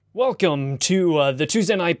Welcome to the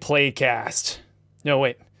Tuesday Night Playcast. No,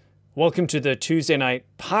 wait. Welcome to the Tuesday Night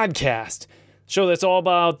Podcast. Show that's all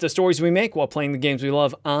about the stories we make while playing the games we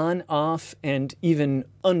love on, off, and even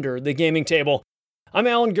under the gaming table. I'm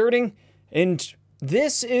Alan Girding, and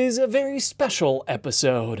this is a very special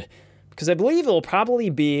episode because I believe it'll probably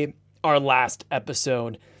be our last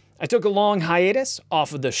episode. I took a long hiatus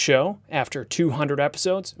off of the show after 200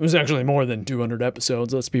 episodes. It was actually more than 200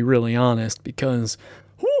 episodes, let's be really honest, because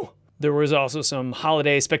there was also some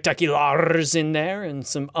holiday spectaculars in there and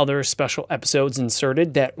some other special episodes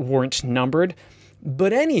inserted that weren't numbered.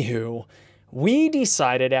 But anywho, we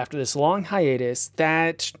decided after this long hiatus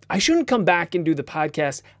that I shouldn't come back and do the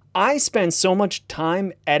podcast. I spend so much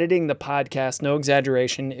time editing the podcast, no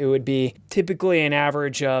exaggeration. It would be typically an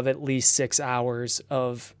average of at least 6 hours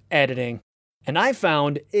of editing. And I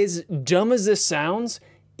found, as dumb as this sounds,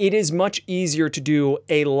 it is much easier to do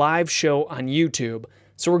a live show on YouTube.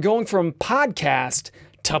 So we're going from podcast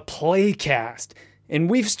to playcast. And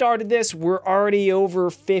we've started this. We're already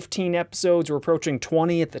over 15 episodes. We're approaching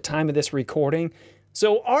 20 at the time of this recording.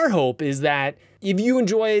 So our hope is that if you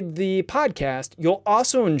enjoyed the podcast, you'll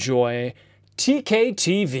also enjoy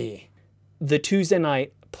TKTV, the Tuesday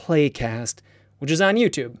Night Playcast, which is on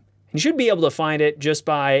YouTube. You should be able to find it just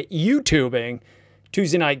by YouTubing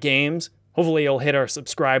Tuesday Night Games. Hopefully you'll hit our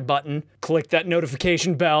subscribe button, click that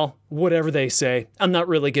notification bell, whatever they say. I'm not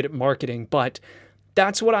really good at marketing, but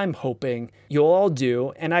that's what I'm hoping you'll all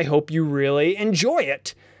do, and I hope you really enjoy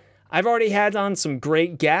it. I've already had on some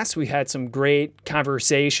great guests. We had some great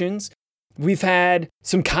conversations. We've had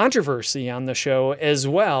some controversy on the show as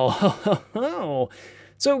well.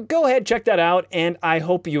 So go ahead, check that out, and I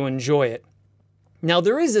hope you enjoy it. Now,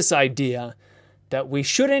 there is this idea that we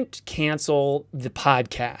shouldn't cancel the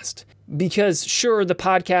podcast. Because sure, the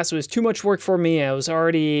podcast was too much work for me. I was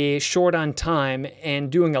already short on time,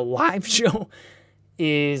 and doing a live show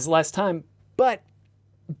is less time. But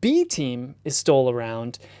B Team is still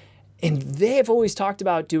around, and they have always talked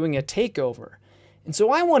about doing a takeover. And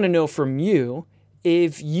so I want to know from you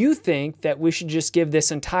if you think that we should just give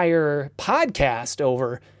this entire podcast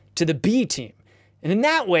over to the B Team. And in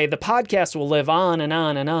that way, the podcast will live on and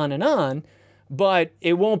on and on and on, but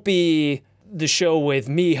it won't be the show with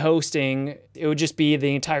me hosting. It would just be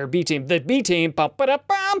the entire B Team. The B Team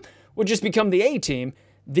would just become the A Team.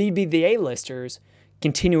 They'd be the A-listers,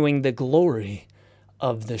 continuing the glory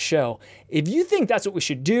of the show. If you think that's what we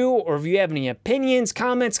should do, or if you have any opinions,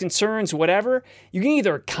 comments, concerns, whatever, you can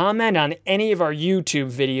either comment on any of our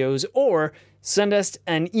YouTube videos or send us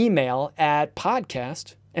an email at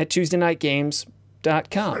podcast@tuesdaynightgames.com.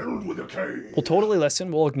 We'll totally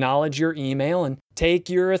listen. We'll acknowledge your email and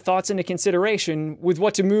take your thoughts into consideration with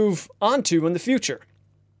what to move on to in the future.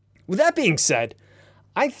 With that being said,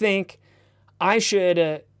 I think I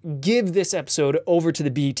should give this episode over to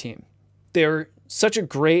the B Team. They're such a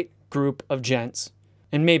great group of gents,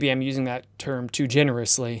 and maybe I'm using that term too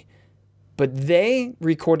generously, but they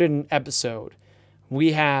recorded an episode.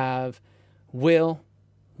 We have Will,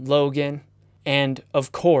 Logan, and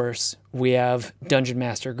of course, we have Dungeon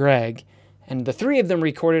Master Greg. And the three of them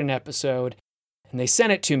recorded an episode, and they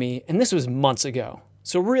sent it to me, and this was months ago.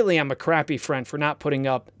 So really, I'm a crappy friend for not putting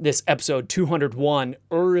up this episode 201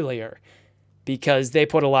 earlier, because they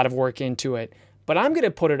put a lot of work into it. But I'm going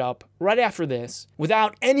to put it up right after this,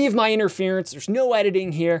 without any of my interference. There's no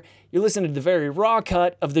editing here. You're listening to the very raw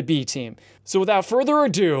cut of the B Team. So without further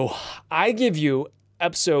ado, I give you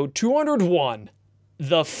episode 201.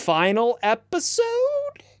 The final episode? ?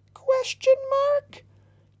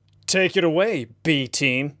 Take it away, B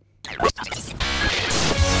Team.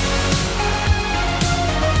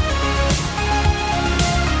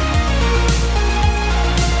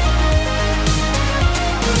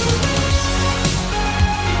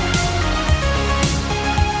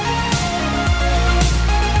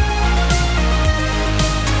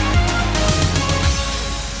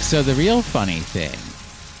 So the real funny thing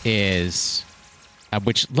is,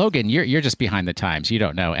 which Logan, you're just behind the times. You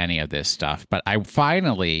don't know any of this stuff. But I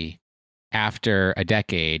finally, after a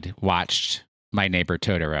decade, watched My Neighbor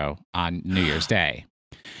Totoro on New Year's Day.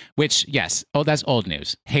 Which, yes, that's old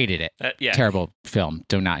news. Hated it. Yeah. Terrible film.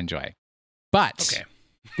 Do not enjoy. But Okay.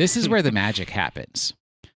 This is where the magic happens.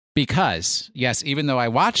 Because, yes, even though I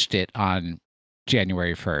watched it on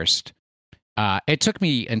January 1st, it took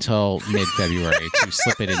me until mid-February to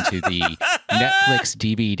slip it into the Netflix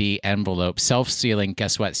DVD envelope. Self-sealing.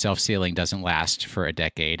 Guess what? Self-sealing doesn't last for a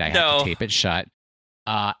decade. I had to tape it shut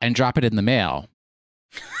and drop it in the mail.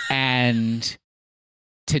 And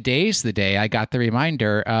today's the day I got the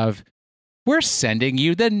reminder of, we're sending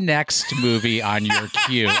you the next movie on your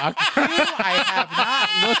queue. A queue I have not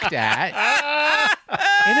looked at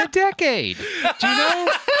in a decade. Do you know?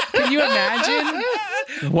 Can you imagine?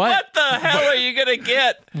 What the hell are you gonna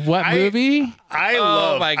get? What movie?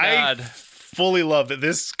 Oh my God. I fully love that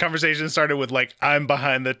this conversation started with like, I'm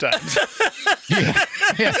behind the times.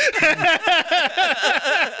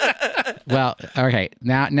 Well, okay.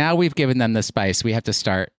 Now we've given them the spice. We have to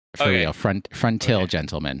start for real. Frontil,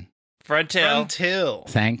 gentlemen. Frontil. Until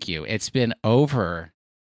Thank you. It's been over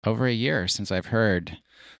a year since I've heard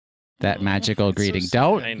that magical greeting.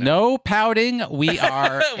 I know. No pouting. We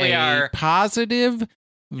are We a are. positive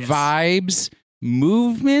vibes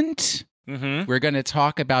movement. Mm-hmm. We're going to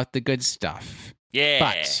talk about the good stuff. Yeah.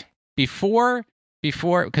 But before,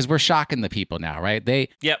 because we're shocking the people now, right? They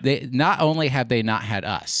not only have they not had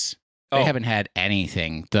us, they haven't had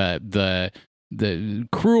anything. The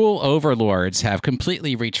cruel overlords have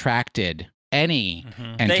completely retracted any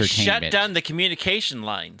entertainment. They shut down the communication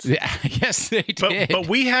lines. Yes, they did. but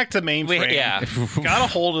we hacked the mainframe. Got a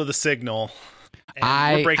hold of the signal.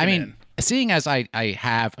 And we're breaking in. Seeing as I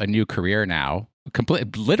have a new career now,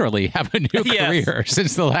 literally have a new career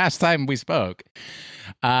since the last time we spoke.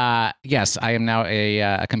 Yes, I am now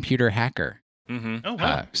a computer hacker. Mm-hmm. Oh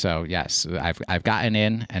wow! So yes, I've gotten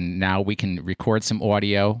in, and now we can record some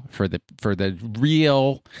audio for the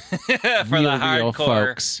real real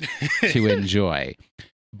folks to enjoy.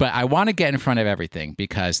 But I want to get in front of everything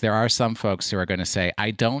because there are some folks who are going to say,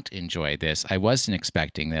 I don't enjoy this. I wasn't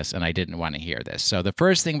expecting this, and I didn't want to hear this. So the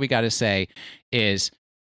first thing we got to say is,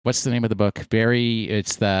 what's the name of the book?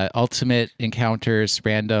 It's the Ultimate Encounters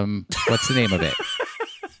Random. What's the name of it?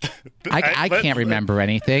 I can't remember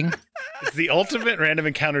anything. It's the Ultimate Random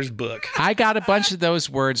Encounters book. I got a bunch of those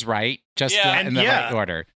words right, just in the right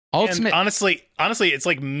order. Ultimate. And honestly, it's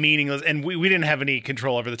like meaningless, and we didn't have any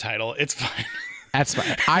control over the title. It's fine. That's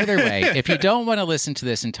fine. Either way, if you don't want to listen to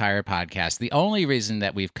this entire podcast, the only reason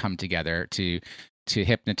that we've come together to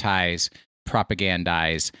hypnotize,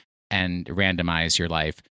 propagandize, and randomize your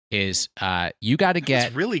life is you got to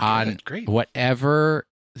get really good. on whatever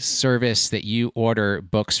service that you order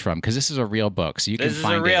books from, because this is a real book. So you can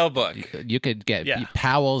find a real book. You could get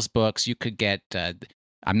Powell's books. You could get.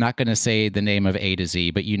 I'm not going to say the name of A to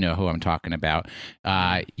Z, but you know who I'm talking about.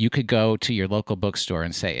 You could go to your local bookstore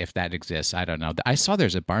and say if that exists. I don't know. I saw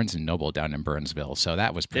there's a Barnes & Noble down in Burnsville, so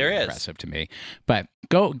that was pretty impressive to me. But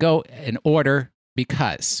go and order,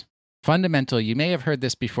 because fundamental, you may have heard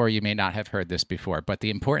this before, you may not have heard this before, but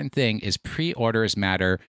the important thing is pre-orders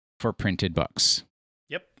matter for printed books.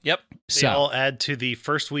 Yep. So, they all add to the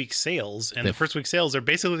first week sales, and the first week sales are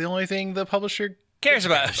basically the only thing the publisher cares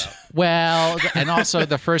about. Well, and also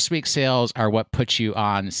the first week sales are what puts you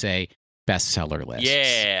on, say, bestseller lists.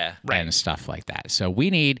 Yeah. And stuff like that. So we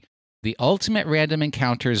need the Ultimate Random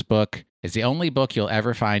Encounters book. It's the only book you'll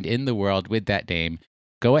ever find in the world with that name.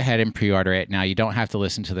 Go ahead and pre-order it. Now, you don't have to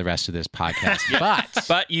listen to the rest of this podcast,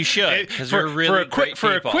 but you should, because we're really great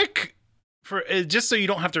people. Just so you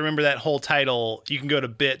don't have to remember that whole title, you can go to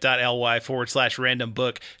bit.ly/random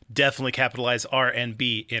book. Definitely capitalize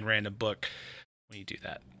RNB in random book when you do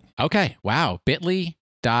that. Okay. Wow. Bit.ly.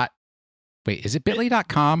 Wait, is it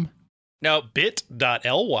bit.ly.com? No,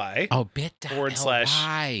 bit.ly. Oh,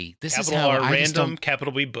 bit.ly. This is how R random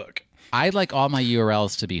capital B book. I like all my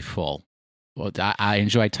URLs to be full. Well, I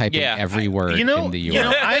enjoy typing every word in the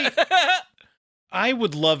URL. I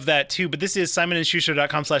would love that too, but this is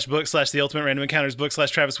simonandschuster.com/book/the ultimate random encounters book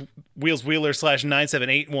 /Travis Wheels Wheeler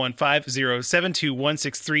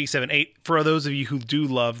 /9781507216378 for those of you who do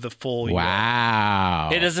love the full URL. Wow.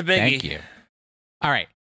 It is a biggie. Thank you. All right.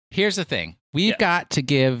 Here's the thing. We've got to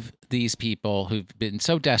give these people who've been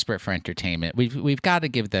so desperate for entertainment, we've got to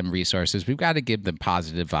give them resources. We've got to give them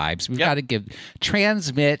positive vibes. We've got to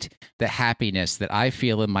transmit the happiness that I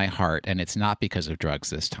feel in my heart, and it's not because of drugs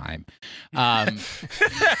this time.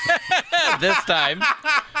 This time.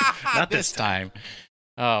 Not this time.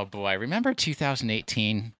 Oh, boy. Remember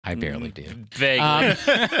 2018? I barely do. Vaguely.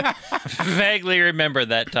 Vaguely remember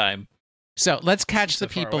that time. So let's catch the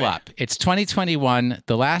people up. It's 2021.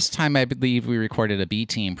 The last time I believe we recorded a B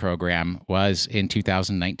Team program was in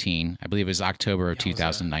 2019. I believe it was October of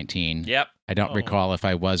 2019. Yep. I don't recall if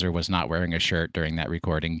I was or was not wearing a shirt during that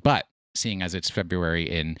recording, but seeing as it's February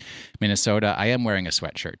in Minnesota, I am wearing a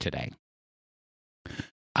sweatshirt today.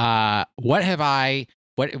 What are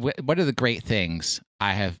the great things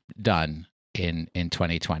I have done in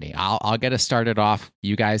 2020? I'll get us started off.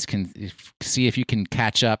 You guys can see if you can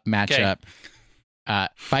catch up, match up.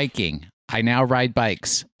 Biking. I now ride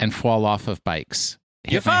bikes and fall off of bikes.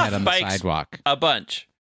 Hit my head on the sidewalk. A bunch.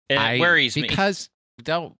 And it worries me. Because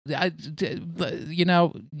don't.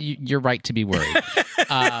 You're right to be worried.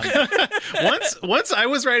 Once I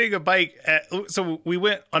was riding a bike. So we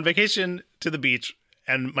went on vacation to the beach,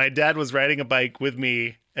 and my dad was riding a bike with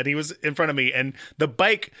me, and he was in front of me, and the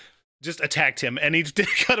bike just attacked him, and he did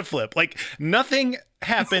cut a flip. Like nothing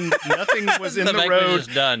happened, nothing was in the road. Was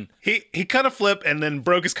just done. He cut a flip and then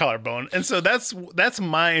broke his collarbone, and so that's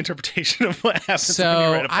my interpretation of what happens. So when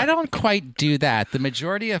you ride a bike. I don't quite do that. The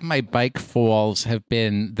majority of my bike falls have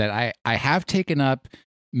been that I have taken up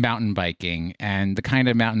mountain biking, and the kind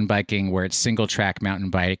of mountain biking where it's single track mountain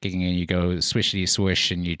biking and you go swishity swish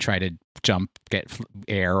and you try to jump, get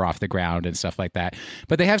air off the ground and stuff like that.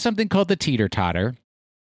 But they have something called the teeter totter,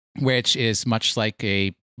 which is much like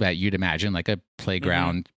that you'd imagine, like a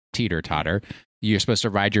playground teeter totter. You're supposed to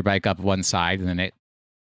ride your bike up one side and then it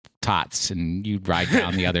tots and you ride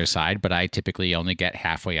down the other side. But I typically only get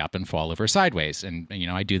halfway up and fall over sideways. And,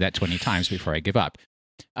 I do that 20 times before I give up.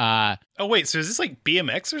 Oh, wait. So is this like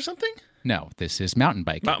BMX or something? No, this is mountain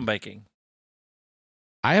biking. Mountain biking.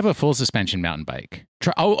 I have a full suspension mountain bike.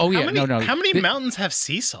 Yeah. How many mountains have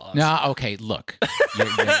seesaws? No, okay, look.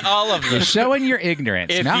 All of them. You're showing your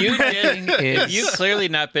ignorance. If you clearly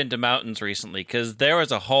not been to mountains recently, because there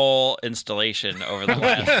was a whole installation over the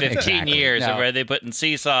last 15 years of where they put in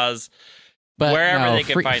seesaws wherever they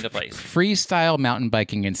could find a place. Freestyle mountain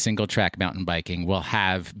biking and single track mountain biking will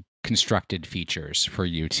have constructed features for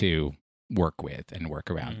you to work with and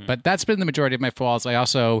work around. Mm-hmm. But that's been the majority of my falls. I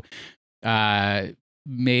also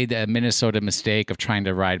made a Minnesota mistake of trying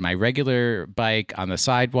to ride my regular bike on the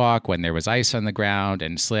sidewalk when there was ice on the ground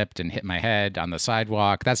and slipped and hit my head on the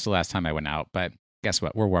sidewalk. That's the last time I went out, but guess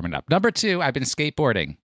what? We're warming up. Number 2, I've been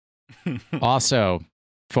skateboarding. Also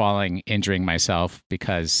falling, injuring myself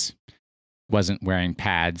because wasn't wearing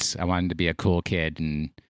pads. I wanted to be a cool kid and,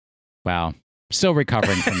 well, still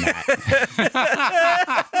recovering from that.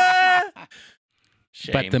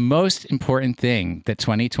 Shame. But the most important thing that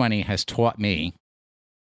 2020 has taught me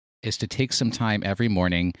is to take some time every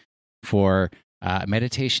morning for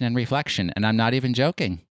meditation and reflection. And I'm not even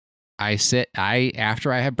joking. After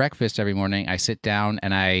I have breakfast every morning, I sit down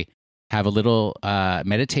and I have a little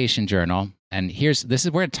meditation journal. And we're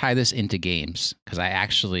going to tie this into games because I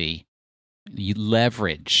actually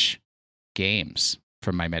leverage games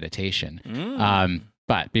for my meditation.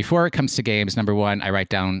 But before it comes to games, number 1, I write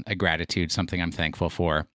down a gratitude, something I'm thankful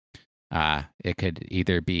for. It could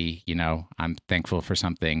either be, I'm thankful for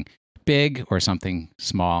something big or something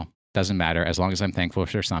small. Doesn't matter as long as I'm thankful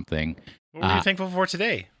for something. What were you thankful for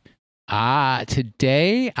today?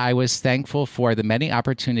 Today, I was thankful for the many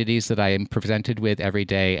opportunities that I am presented with every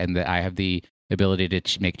day and that I have the ability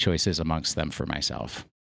to make choices amongst them for myself.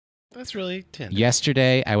 That's really tender.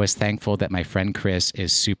 Yesterday, I was thankful that my friend Chris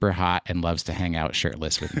is super hot and loves to hang out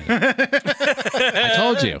shirtless with me. I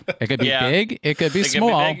told you. It could be big. It could be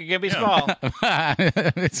small. It could be small.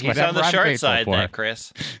 He's on the short side there,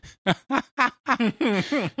 Chris.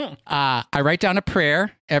 I write down a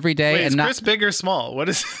prayer every day. Wait, is Chris big or small? What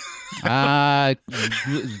is...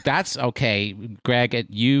 That's okay. Greg,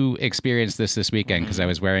 you experienced this weekend because I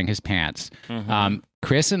was wearing his pants. Mm-hmm.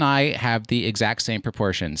 Chris and I have the exact same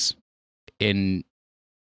proportions.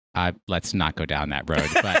 Let's not go down that road.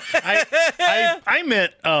 But I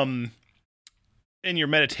meant in your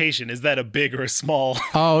meditation, is that a big or a small?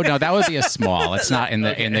 Oh no, that would be a small. It's not in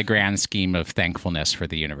the grand scheme of thankfulness for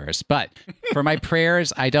the universe. But for my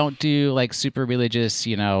prayers, I don't do like super religious,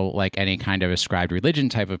 like any kind of ascribed religion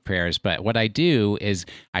type of prayers. But what I do is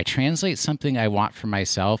I translate something I want for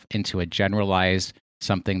myself into a generalized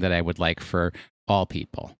something that I would like for all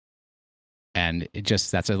people. And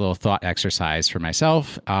that's a little thought exercise for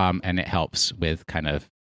myself. And it helps with kind of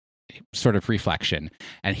sort of reflection.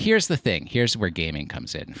 And here's the thing. Here's where gaming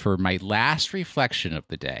comes in. For my last reflection of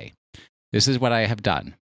the day, this is what I have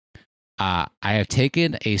done. I have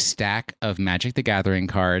taken a stack of Magic the Gathering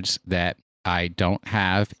cards that I don't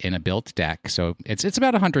have in a built deck. So it's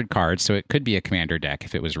about 100 cards. So it could be a commander deck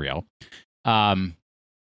if it was real. And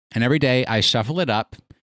every day I shuffle it up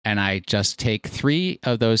and I just take 3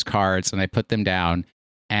 of those cards and I put them down.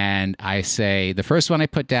 And I say, the first one I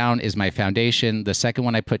put down is my foundation. The second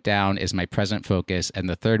one I put down is my present focus. And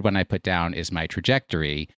the third one I put down is my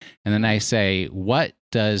trajectory. And then I say, what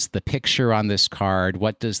does the picture on this card,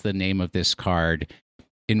 what does the name of this card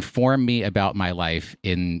inform me about my life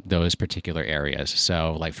in those particular areas?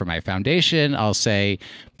 So like for my foundation, I'll say,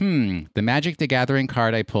 the Magic the Gathering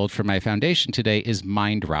card I pulled for my foundation today is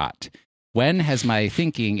Mind Rot. When has my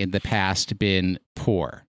thinking in the past been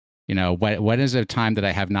poor? What is a time that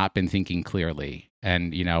I have not been thinking clearly?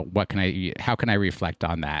 And, how can I reflect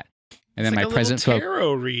on that? And then it's my like present focus.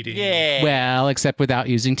 tarot reading. Yeah. Well, except without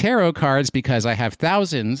using tarot cards because I have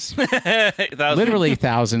thousands, literally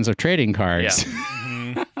thousands of trading cards.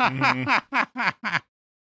 Mhm. Mhm.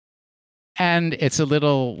 And it's a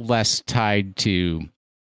little less tied to,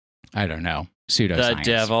 I don't know, pseudoscience. The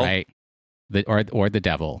devil. Right? Or the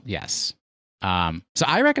devil, yes. So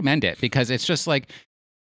I recommend it because it's just like,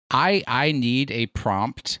 I need a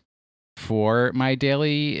prompt for my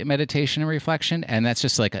daily meditation and reflection, and that's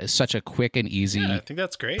just like such a quick and easy Yeah, I think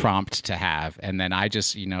that's great. prompt to have. And then I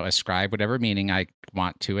just, ascribe whatever meaning I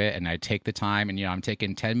want to it, and I take the time, and I'm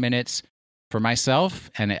taking 10 minutes for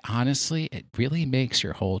myself, and it really makes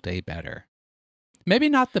your whole day better. Maybe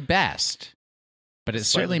not the best, but it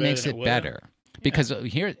Slightly certainly better makes than it it would. better. Because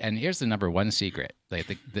here's the number one secret, like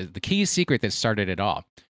the key secret that started it all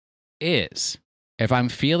is, if I'm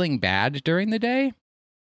feeling bad during the day,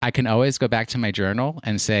 I can always go back to my journal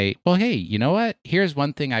and say, well, hey, you know what? Here's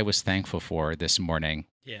one thing I was thankful for this morning.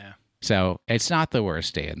 Yeah. So it's not the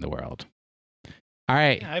worst day in the world. All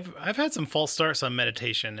right. Yeah, I've had some false starts on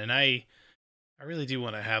meditation, and I really do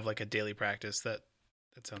want to have like a daily practice. That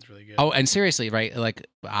sounds really good. Oh, and seriously, right? Like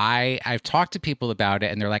I've talked to people about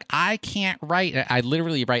it, and they're like, I can't write. I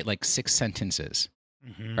literally write like 6 sentences.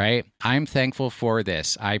 Mhm. Right? I'm thankful for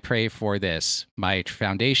this. I pray for this. My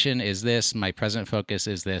foundation is this. My present focus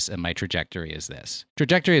is this. And my trajectory is this.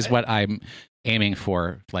 Trajectory is what I'm aiming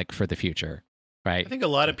for, like for the future. Right? I think a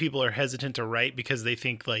lot of people are hesitant to write because they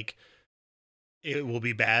think like it will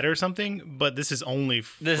be bad or something. But this is only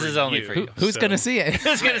for you. Who's going to see it?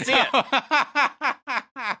 Who's going to see it?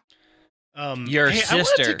 Your hey,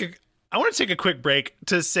 sister. I want to take a quick break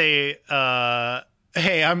to say,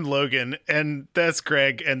 hey, I'm Logan, and that's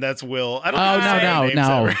Greg, and that's Will. I don't think we say our names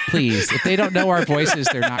ever. Please. If they don't know our voices,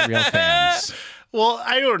 they're not real fans. Well,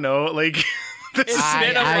 I don't know. Like, It's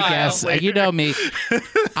been a while. I guess later. you know me.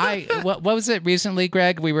 What was it recently,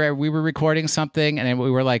 Greg? We were recording something, and we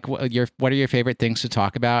were like, "What are your favorite things to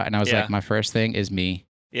talk about?" And I was like, "My first thing is me."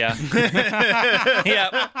 Yeah.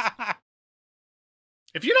 Yeah.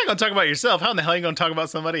 If you're not going to talk about yourself, how in the hell are you going to talk about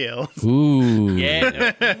somebody else? Ooh,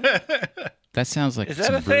 Yeah. that sounds like Is that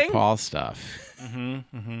some a thing? RuPaul stuff. I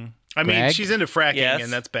mean, Greg? she's into fracking, Yes.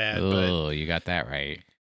 and that's bad. Oh, you got that right.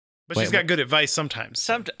 But Wait, she's got good advice sometimes.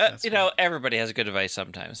 You know, everybody has good advice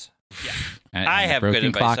sometimes. And I the have good broken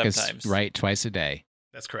advice clock sometimes. is right twice a day.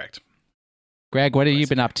 That's correct. Greg, what have you Twice a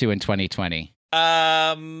been day. up to in 2020?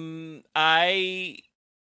 I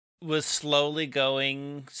was slowly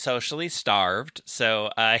going socially starved,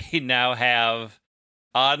 so I now have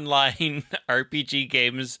online RPG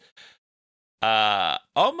games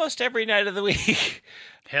almost every night of the week.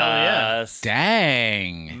 Hell yeah.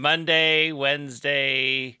 Dang. Monday,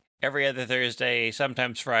 Wednesday, every other Thursday,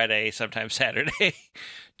 sometimes Friday, sometimes Saturday,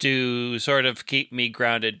 to sort of keep me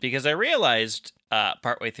grounded, because I realized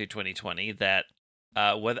partway through 2020 that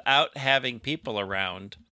without having people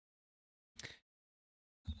around,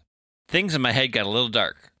 things in my head got a little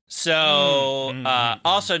dark. So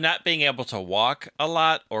also not being able to walk a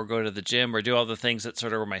lot or go to the gym or do all the things that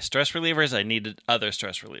sort of were my stress relievers, I needed other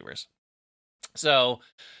stress relievers. So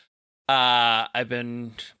I've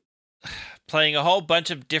been playing a whole bunch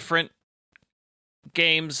of different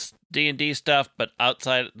games, D&D stuff, but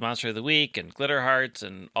outside Monster of the Week and Glitter Hearts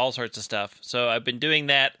and all sorts of stuff. So I've been doing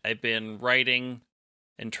that. I've been writing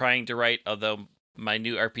and trying to write, although my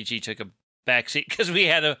new RPG took a backseat because we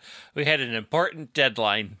had an important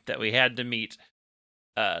deadline that we had to meet.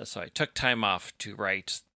 So I took time off to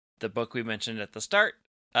write the book we mentioned at the start.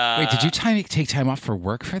 Wait, did you take time off for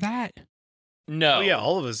work for that? No. Oh yeah,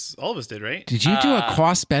 all of us did, right? Did you do a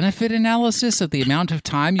cost-benefit analysis of the amount of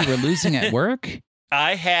time you were losing at work?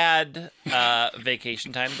 I had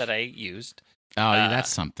vacation time that I used. Oh, that's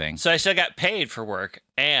something. So I still got paid for work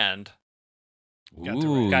and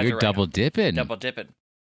Ooh, got to you're write double dipping. double dipping.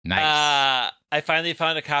 Nice. I finally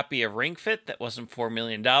found a copy of Ring Fit that wasn't $4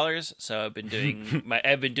 million. So I've been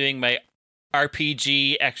doing my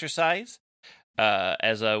RPG exercise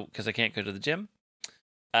because I can't go to the gym,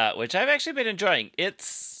 which I've actually been enjoying.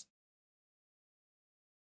 It's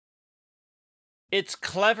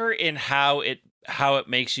clever in how it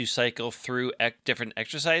makes you cycle through different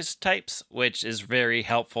exercise types, which is very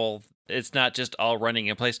helpful. It's not just all running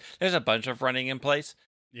in place. There's a bunch of running in place,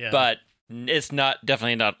 but it's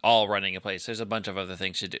definitely not all running in place. There's a bunch of other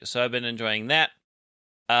things to do. So I've been enjoying that.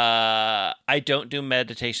 I don't do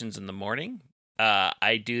meditations in the morning.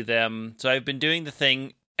 I do them. So I've been doing the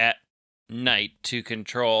thing at night to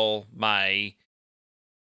control my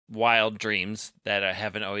wild dreams that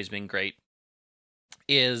haven't always been great.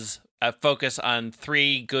 Is focus on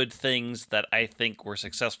 3 good things that I think were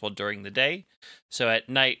successful during the day. So at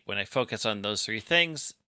night, when I focus on those 3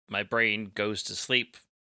 things, my brain goes to sleep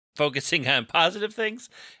focusing on positive things,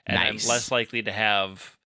 and Nice. I'm less likely to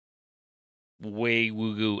have way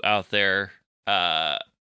woo-goo out there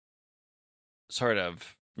sort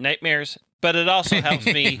of nightmares. But it also helps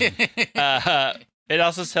me it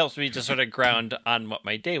also helps me to sort of ground on what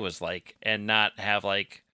my day was like and not have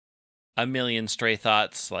like a million stray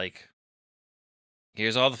thoughts like,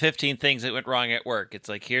 here's all the 15 things that went wrong at work. It's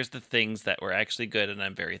like, here's the things that were actually good and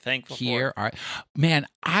I'm very thankful for. Man,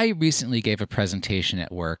 I recently gave a presentation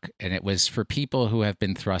at work, and it was for people who have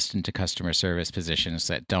been thrust into customer service positions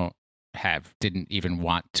that didn't even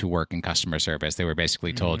want to work in customer service. They were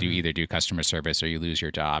basically told you either do customer service or you lose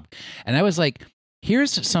your job. And I was like,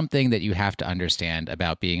 here's something that you have to understand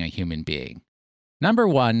about being a human being. Number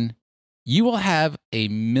one, you will have a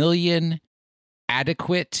million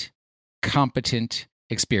adequate, competent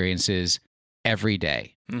experiences every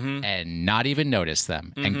day Mm-hmm. and not even notice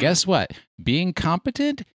them. And Mhm. guess what? Being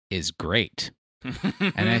competent is great.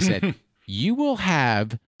 And I said, you will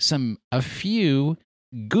have a few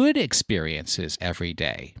good experiences every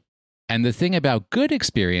day. And the thing about good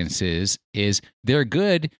experiences is they're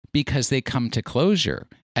good because they come to closure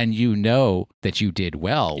and you know that you did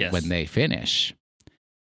well Yes. when they finish.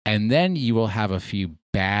 And then you will have a few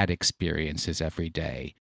bad experiences every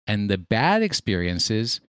day. And the bad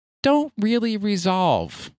experiences don't really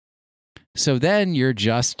resolve. So then you're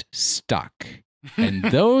just stuck. And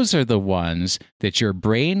those are the ones that your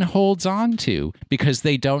brain holds on to because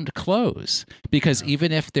they don't close. Because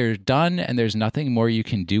even if they're done and there's nothing more you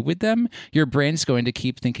can do with them, your brain's going to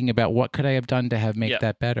keep thinking about what could I have done to make Yep.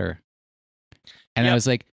 that better. And I Yep. was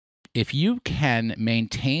like, if you can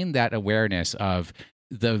maintain that awareness of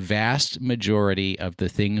the vast majority of the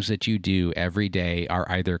things that you do every day are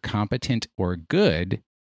either competent or good,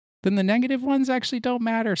 then the negative ones actually don't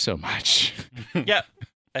matter so much. Yep.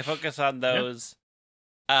 I focus on those.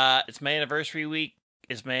 It's my anniversary week.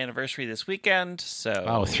 It's my anniversary this weekend. So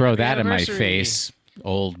Oh, throw that in my anniversary. face.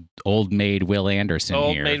 Old maid Will Anderson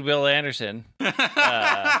old here. maid Will Anderson.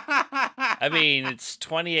 I mean, it's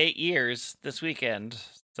 28 years this weekend.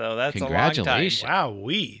 So that's a long time. Congratulations. Wow,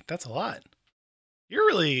 that's a lot. You're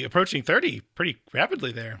really approaching 30 pretty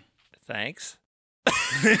rapidly there. Thanks.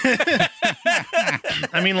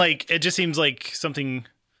 I mean, like, it just seems like something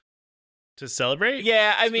to celebrate.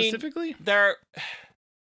 Yeah, I mean, specifically. they're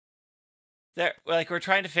like, we're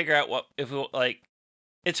trying to figure out what if we like.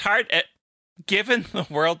 It's hard given the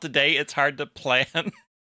world today. It's hard to plan.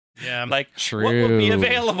 Yeah. Like, True. what would be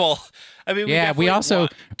available? I mean, Yeah, we definitely also-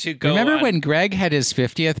 want to go. Remember on- when Greg had his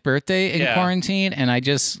 50th birthday in Yeah. quarantine and I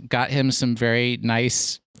just got him some very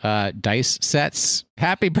nice dice sets?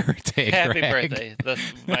 Happy birthday, Happy Greg. birthday!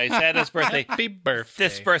 My saddest birthday. Happy birthday.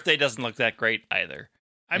 This birthday doesn't look that great either.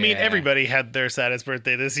 I mean, Yeah. everybody had their saddest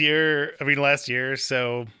birthday this year. I mean, last year.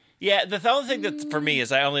 So Yeah, the only thing that for me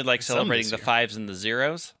is I only like Some celebrating this the year. 5s and the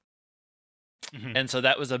 0s. Mhm. And so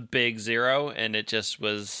that was a big 0, and it just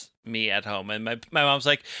was me at home. And my mom's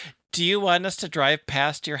like, "Do you want us to drive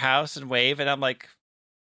past your house and wave?" And I'm like,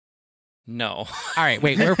 "No." All right,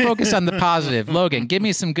 wait, we're focused on the positive. Logan, give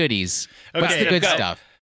me some goodies. What's Okay, the good go. stuff?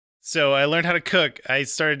 So I learned how to cook. I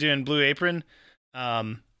started doing Blue Apron.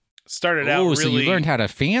 Started out Ooh, really. so you learned how to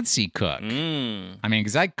fancy cook. Mm. I mean,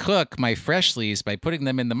 because I cook my Freshlies by putting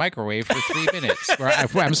them in the microwave for 3 minutes.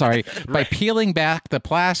 I'm sorry, by Right. peeling back the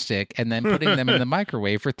plastic and then putting them in the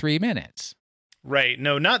microwave for 3 minutes. Right.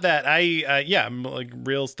 No, not that. I'm like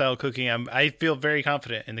real style cooking. I feel very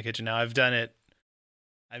confident in the kitchen now. I've done it.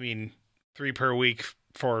 I mean, 3 per week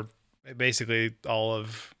for basically all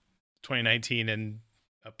of 2019 and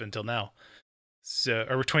up until now. So,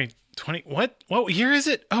 or 2020. What year is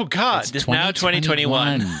it? Oh God. It's now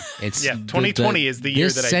 2021. It's Yeah, 2020 is the year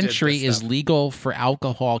this that I did this century is stuff. legal for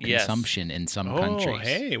alcohol Yes. consumption in some Oh, countries.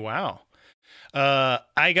 hey, wow.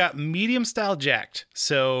 I got medium style jacked.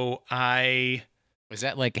 So I Was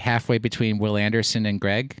that like halfway between Will Anderson and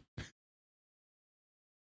Greg?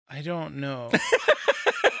 don't know.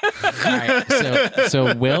 All right,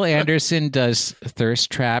 so Will Anderson does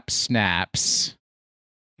thirst trap snaps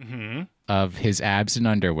hmm of his abs and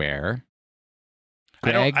underwear.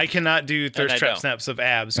 Greg? I cannot do I thirst trap don't. snaps of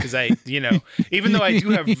abs because even though I do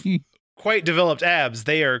have quite developed abs,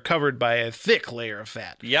 they are covered by a thick layer of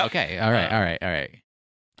fat. Yep. Okay, all right.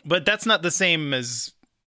 But that's not the same as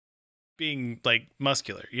being like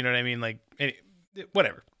muscular. You know what I mean? Like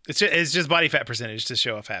whatever. It's just body fat percentage to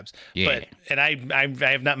show off abs. Yeah. But I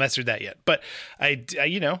have not mastered that yet. But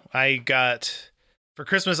I got for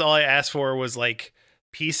Christmas all I asked for was like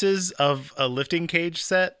pieces of a lifting cage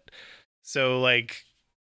set. So like,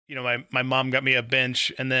 my mom got me a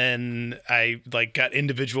bench, and then I like got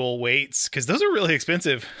individual weights because those are really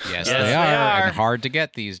expensive. Yes, Yes, they are, are. and hard to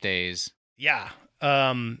get these days. Yeah.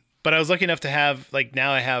 But I was lucky enough to have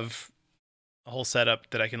now I have a whole setup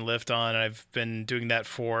that I can lift on. I've been doing that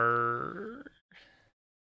for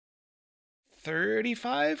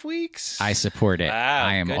 35 weeks. I support it. Wow,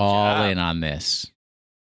 I am good all job. in on this.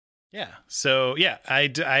 Yeah. So yeah, I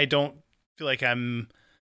don't feel like I'm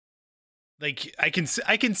like I can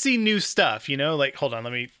see new stuff. Like hold on,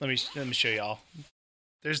 let me show y'all.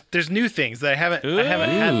 There's new things that I haven't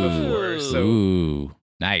had before. So Ooh,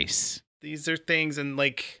 nice. these are things, and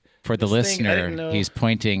like For the this thing, I didn't listener, know. he's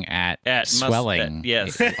pointing at swelling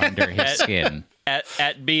yes. under his skin.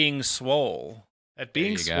 At being swole. at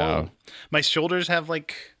being you swole. go. My shoulders have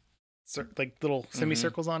like little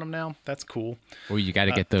semicircles on them now. That's cool. Oh, you got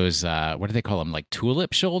to get those. What do they call them? Like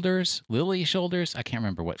tulip shoulders, lily shoulders. I can't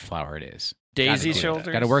remember what flower it is. Daisy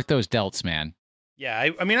shoulders. Got to work those delts, man.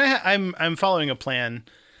 Yeah, I mean, I'm following a plan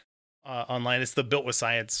online. It's the Built with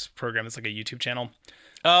Science program. It's like a YouTube channel.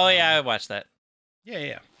 Oh yeah, I watched that.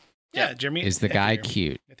 Yeah. Jeremy Is the yeah, guy Jeremy.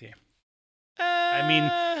 cute? I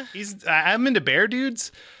mean, I'm into bear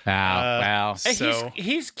dudes. Well. So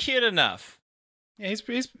he's cute enough. yeah,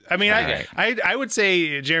 he's. I mean, Okay. I would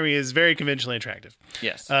say Jeremy is very conventionally attractive.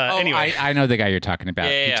 Yes. Anyway, I know the guy you're talking about.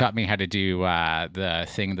 Yeah, He yeah. taught me how to do the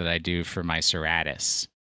thing that I do for my serratus.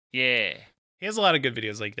 Yeah. he has a lot of good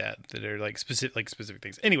videos like that are like specific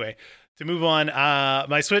things. Anyway, to move on,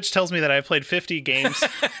 my Switch tells me that I've played 50 games,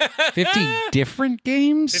 50 different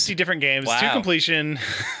games? 50 different games to Wow. completion,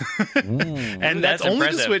 Ooh. and that's That's only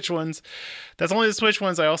impressive. the Switch ones. That's only the Switch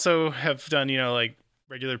ones. I also have done like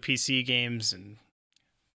regular PC games and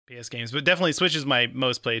PS games, but definitely Switch is my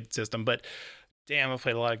most played system. But damn, I've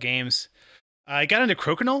played a lot of games. I got into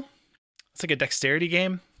Crokinole. It's like a dexterity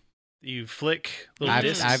game. You flick little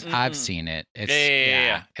discs. I've seen it. It's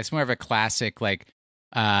Yeah. It's more of a classic, like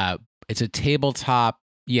it's a tabletop,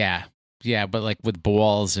 but like with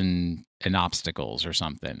balls and obstacles or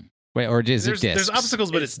something. Wait, or is it discs? There's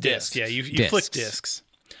obstacles, but It's it's discs. discs. Yeah, you flick discs.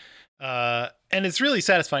 And it's really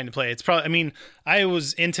satisfying to play. It's probably, I mean, I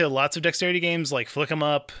was into lots of dexterity games like Flick 'em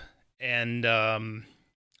Up and I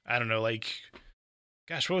don't know, like,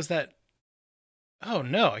 gosh, what was that? Oh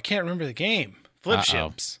no, I can't remember the game. Flip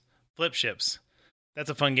Ships. That's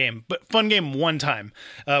a fun game, but fun game one time.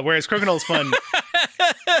 Whereas Crokinole is fun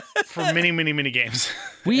for many, many, many games.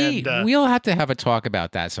 We'll have to have a talk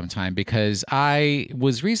about that sometime, because I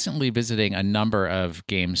was recently visiting a number of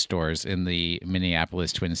game stores in the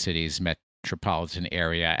Minneapolis Twin Cities metropolitan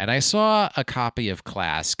area, and I saw a copy of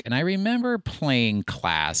Clask, and I remember playing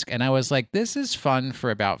Clask, and I was like, this is fun for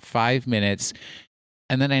about 5 minutes,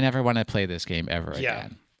 and then I never want to play this game ever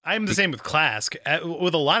again. I'm the same with Clask,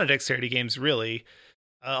 with a lot of dexterity games, really.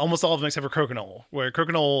 Almost all of them except for Crokinole, where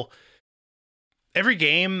Crokinole, every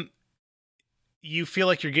game, you feel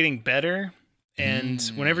like you're getting better. And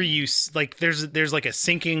whenever you, like, there's like a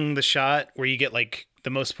sinking the shot where you get like the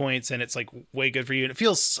most points and it's like way good for you. And it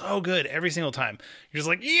feels so good every single time. You're just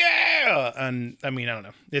like, yeah. And I mean, I don't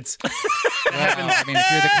know. It happens. I mean,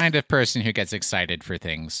 if you're the kind of person who gets excited for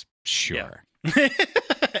things, sure.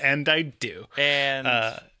 And I do. And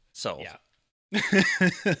sold. yeah.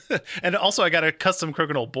 And also I got a custom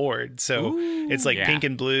Crokinole board, so it's like pink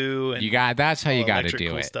and blue, and That's how you all got to electric do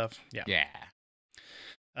cool it. stuff. Yeah. Yeah.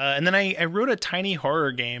 And then I wrote a tiny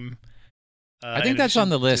horror game. I think that's on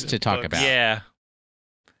the list to talk about. Yeah.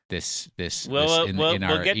 This We'll in get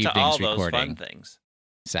our to evening's all those recording fun things.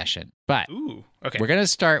 session. But Ooh, okay. we're gonna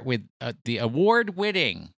start with the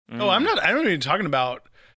award-winning. Oh, I'm not. I don't even talking about.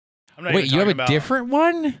 I'm not. Wait, even you have talking a about, different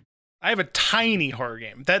one? I have a tiny horror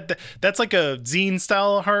game. That's like a zine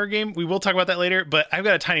style horror game. We will talk about that later. But I've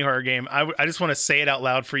got a tiny horror game. I just want to say it out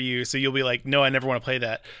loud for you, so you'll be like, no, I never want to play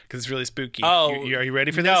that because it's really spooky. Oh, are you ready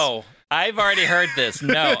for this? No, I've already heard this.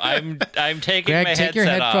 No, I'm taking Greg, my take your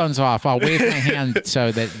headset headphones off. I'll wave my hand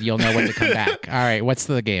so that you'll know when to come back. All right, what's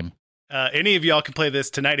the game? Any of y'all can play this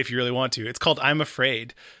tonight if you really want to. It's called I'm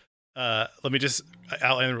Afraid. Let me just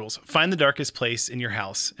outline the rules. Find the darkest place in your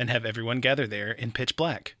house and have everyone gather there in pitch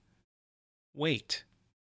black. Wait.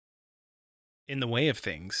 In the way of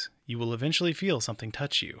things, you will eventually feel something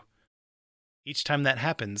touch you. Each time that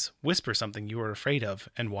happens, whisper something you are afraid of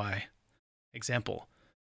and why. Example,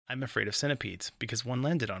 I'm afraid of centipedes because one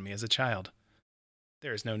landed on me as a child.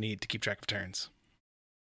 There is no need to keep track of turns.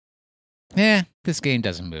 This game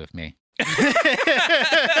doesn't move me.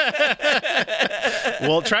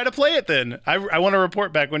 Well, try to play it then. I want to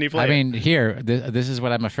report back when you play I mean, here, this is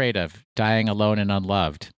what I'm afraid of: dying alone and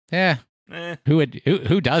unloved.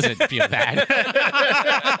 Who doesn't feel that?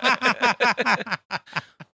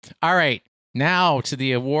 All right, now to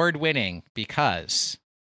the award-winning, because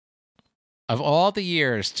of all the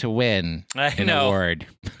years to win an award.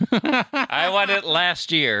 I won it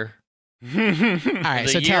last year. All right,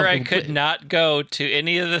 The year I could not go to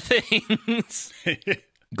any of the things.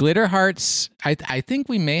 Glitter Hearts. I think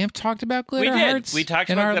we may have talked about Glitter Hearts. We talked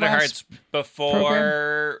in about our Glitter last Hearts before.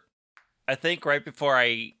 program? I think right before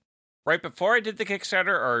I did the Kickstarter,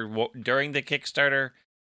 or during the Kickstarter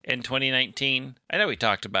in 2019. I know we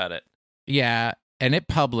talked about it. Yeah, and it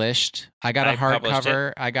published. I got a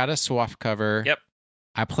hardcover. I got a soft cover. Yep.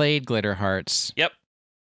 I played Glitter Hearts. Yep.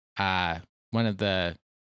 One of the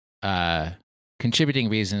contributing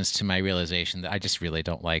reasons to my realization that I just really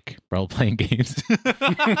don't like role-playing games.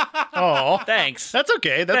 Oh, Thanks. that's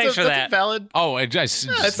okay. Thanks for that's that. a valid. Oh, it's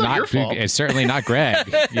it's not your fault. It's certainly not Greg.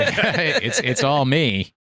 Yeah, it's all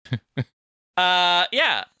me.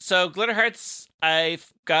 Yeah. So Glitter Hearts,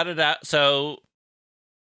 I've got it out. So,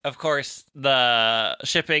 of course, the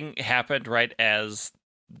shipping happened right as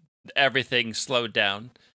everything slowed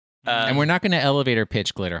down. And we're not going to elevator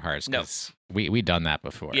pitch Glitter Hearts. No. We done that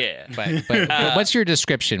before. Yeah. But what's your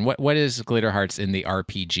description? What is Glitter Hearts in the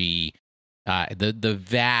RPG? The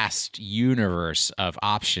vast universe of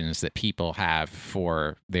options that people have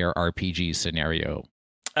for their RPG scenario.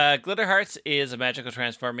 Glitter Hearts is a magical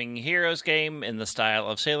transforming heroes game in the style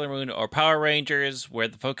of Sailor Moon or Power Rangers, where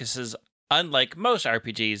the focus is, unlike most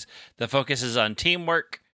RPGs, the focus is on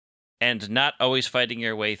teamwork and not always fighting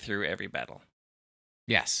your way through every battle.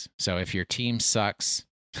 Yes. So if your team sucks,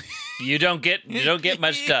 You don't get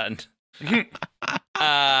much done.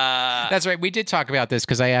 that's right. We did talk about this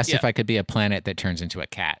because I asked Yeah. if I could be a planet that turns into a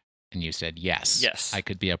cat, and you said yes. Yes. I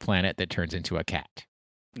could be a planet that turns into a cat.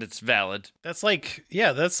 It's valid. That's like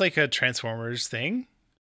a Transformers thing.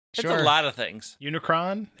 It's a lot of things.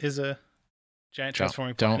 Unicron is a giant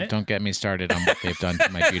transforming planet. Don't get me started on what they've done to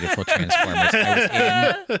my beautiful Transformers.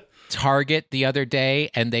 I was in Target the other day,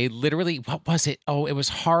 and they literally, what was it? Oh, it was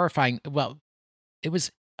horrifying. Well, it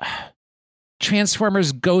was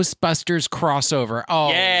Transformers Ghostbusters crossover. Oh,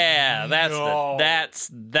 Yeah, that's no.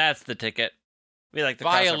 that's the ticket. We like the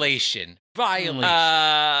violation. Violation.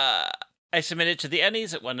 I submitted to the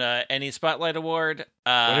Ennies. It won an Ennie Spotlight Award.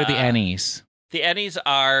 What are the Ennies? The Ennies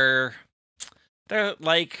they're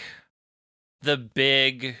like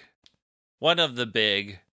one of the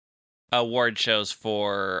big award shows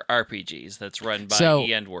for RPGs that's run by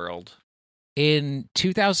End World. In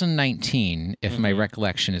 2019, if my Mhm.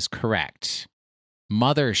 recollection is correct,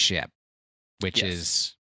 Mothership, which Yes.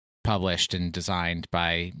 is published and designed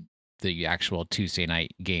by the actual Tuesday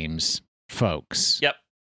Night Games folks, Yep.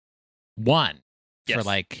 won for Yes.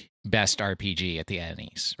 like best RPG at the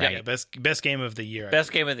Ennies, right? Yeah, best game of the year.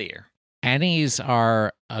 Best game of the year. Ennies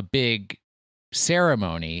are a big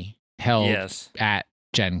ceremony held Yes. at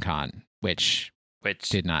Gen Con, which Which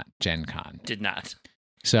did not Gen Con. did not.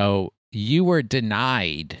 So you were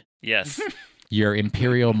denied Yes. your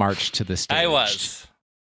Imperial March to the stage. I was.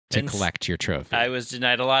 To And collect your trophy. I was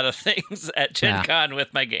denied a lot of things at Gen Yeah. Con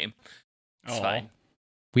with my game. It's Aw. fine.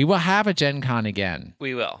 We will have a Gen Con again,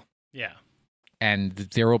 We will. Yeah. and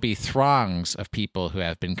there will be throngs of people who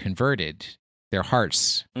have been converted, their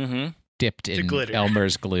hearts Mm-hmm. dipped in glitter.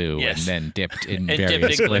 Elmer's glue Yes. and then dipped in And dipped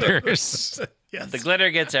various in glitter. glitters. Yes. The glitter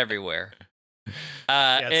gets everywhere.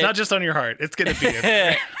 Yeah, it's not just on your heart. It's gonna be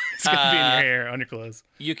everywhere. It's gonna be in your hair, on your clothes.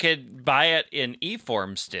 You could buy it in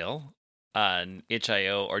e-form still on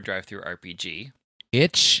itch.io or DriveThru RPG.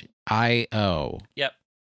 Itch.io. Yep.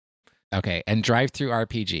 Okay, and Drive-Thru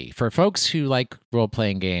RPG. For folks who like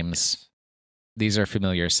role-playing games, these are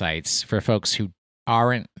familiar sites. For folks who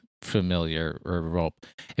aren't familiar or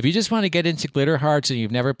if you just want to get into Glitter Hearts and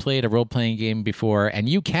you've never played a role-playing game before, and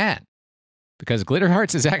you can, because Glitter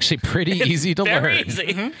Hearts is actually pretty easy to Very learn.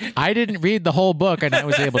 easy. I didn't read the whole book, and I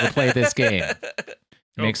was able to play this game.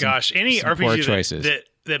 Oh Make some- gosh, any some poor RPG choices.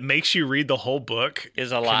 that makes you read the whole book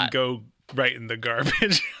Is a can lot. go right in the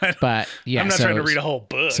garbage. But yeah, I'm not so, trying to read a whole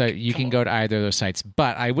book. So you can go to either of those sites.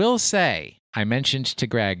 But I will say, I mentioned to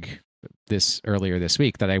Greg earlier this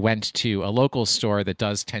week that I went to a local store that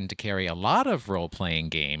does tend to carry a lot of role-playing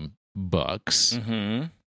game books, Mm-hmm.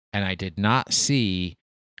 and I did not see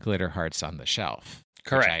Glitter Hearts on the shelf,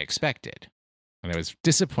 Correct. which I expected, and I was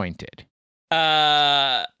disappointed.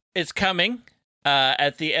 It's coming.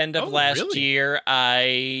 At the end of Oh, last really? year,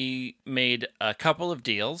 I made a couple of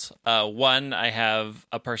deals. One, I have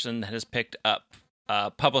a person that has picked up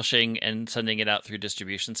publishing and sending it out through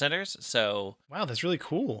distribution centers. So Wow, that's really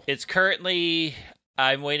cool. it's currently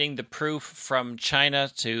I'm waiting the proof from China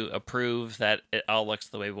to approve that it all looks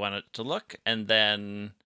the way we want it to look, and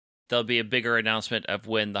then there'll be a bigger announcement of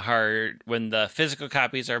when the physical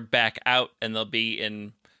copies are back out, and they'll be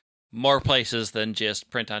in more places than just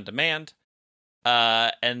print on demand.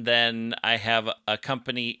 And then I have a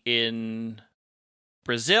company in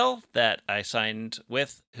Brazil that I signed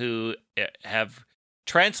with who have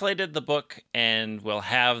translated the book and will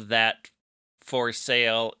have that for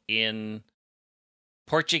sale in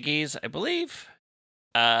Portuguese, I believe.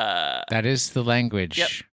 That is the language Yep.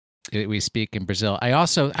 that we speak in Brazil.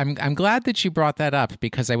 I'm glad that you brought that up,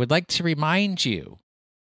 because I would like to remind you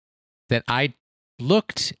that I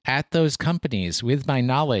looked at those companies with my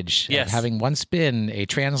knowledge Yes. of having once been a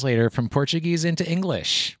translator from Portuguese into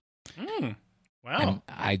English. Wow.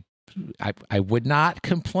 And I would not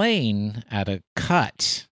complain at a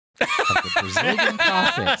cut of the Brazilian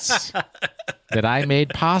profits that I made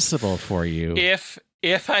possible for you.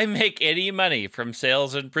 If I make any money from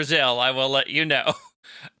sales in Brazil, I will let you know. What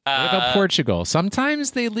about Portugal?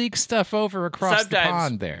 Sometimes they leak stuff over across the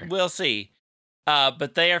pond there. We'll see.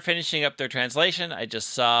 But they are finishing up their translation. I just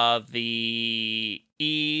saw the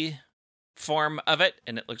e-form of it,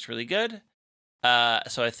 and it looks really good.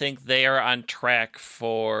 So I think they are on track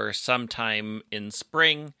for sometime in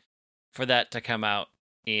spring for that to come out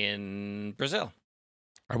in Brazil.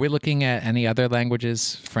 Are we looking at any other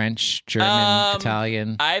languages? French, German,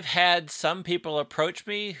 Italian? I've had some people approach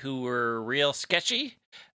me who were real sketchy,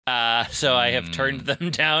 so I have turned them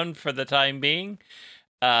down for the time being.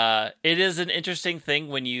 It is an interesting thing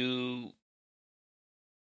when you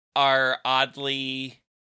are oddly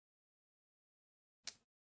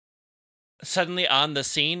suddenly on the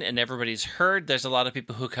scene and everybody's heard. There's a lot of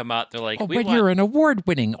people who come out, they're like, you're an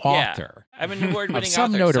award-winning author. I'm an award-winning of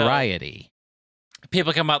some author, notoriety. So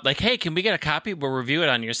people come out like, hey, can we get a copy? We'll review it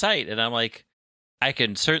on your site. And I'm like, I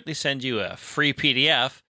can certainly send you a free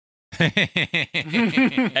PDF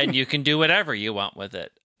and you can do whatever you want with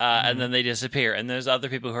it. And then they disappear. And there's other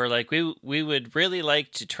people who are like, we would really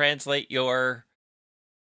like to translate your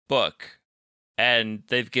book. And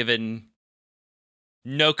they've given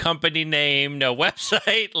no company name, no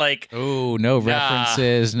website. Like, oh, no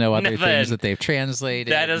references, no other nothing. things that they've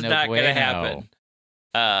translated. That is no not going to bueno. happen.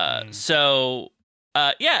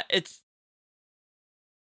 Yeah,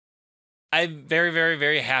 I'm very, very,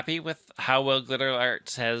 very happy with how well Glitter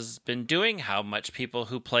Arts has been doing, how much people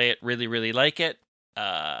who play it really, really like it.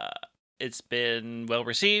 It's been well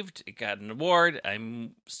received. It got an award.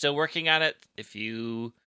 I'm still working on it. If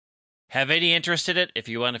you have any interest in it, if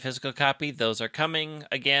you want a physical copy, those are coming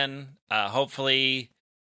again. Hopefully,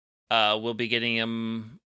 we'll be getting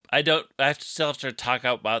them. I still have to talk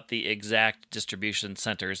about the exact distribution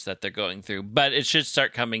centers that they're going through, but it should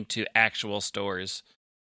start coming to actual stores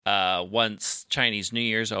once Chinese New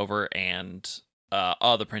Year's over and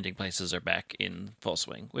all the printing places are back in full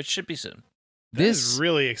swing, which should be soon. This is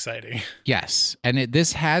really exciting. Yes, and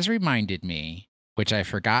this has reminded me, which I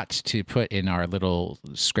forgot to put in our little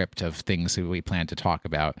script of things that we plan to talk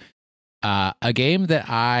about, a game that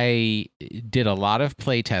I did a lot of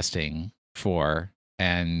play testing for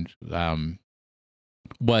and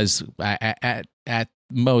was at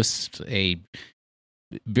most a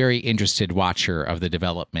very interested watcher of the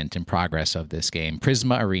development and progress of this game.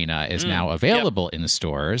 Prisma Arena is now available in the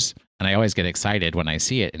stores, and I always get excited when I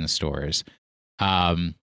see it in the stores. I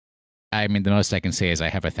mean, the most I can say is I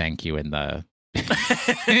have a thank you in the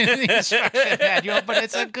instruction manual, but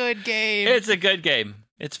it's a good game. It's a good game.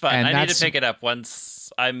 It's fun. And I need to pick it up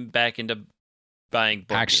once I'm back into buying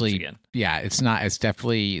board games again. Yeah, it's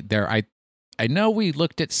definitely there. I know we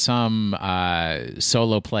looked at some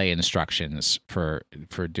solo play instructions for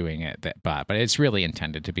doing it, but it's really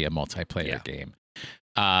intended to be a multiplayer game.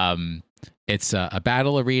 It's a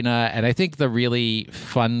battle arena, and I think the really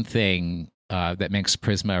fun thing that makes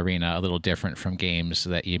Prisma Arena a little different from games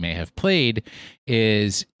that you may have played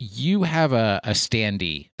is you have a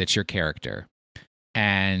standee that's your character,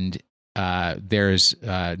 and there's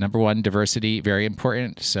number one, diversity, very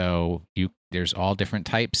important. So there's all different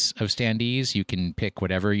types of standees. You can pick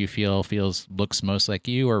whatever you feel looks most like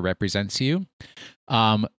you or represents you.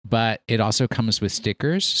 But it also comes with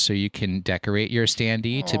stickers, so you can decorate your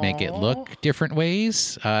standee to make it look different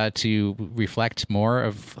ways, to reflect more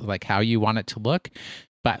of like how you want it to look.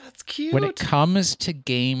 But That's cute. when it comes to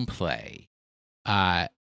gameplay,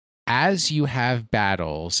 as you have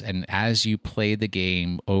battles and as you play the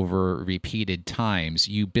game over repeated times,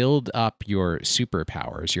 you build up your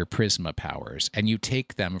superpowers, your Prisma powers, and you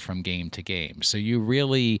take them from game to game. So you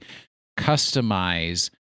really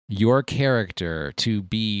customize your character to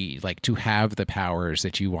be like to have the powers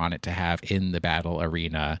that you want it to have in the battle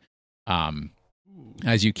arena,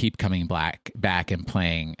 as you keep coming back and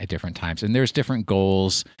playing at different times. And there's different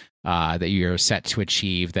goals that you're set to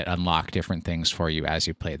achieve that unlock different things for you as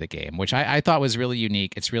you play the game, which I thought was really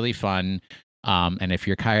unique. It's really fun. And if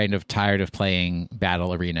you're kind of tired of playing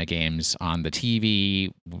battle arena games on the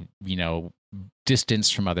TV, distance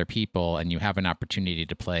from other people, and you have an opportunity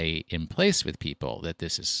to play in place with people, that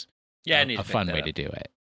this is a fun way to do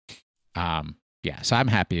it. So I'm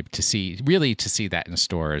happy to see that in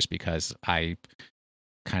stores, because I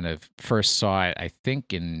kind of first saw it, I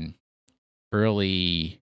think, in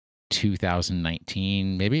early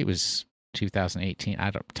 2019. Maybe it was 2018.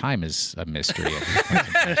 Time is a mystery.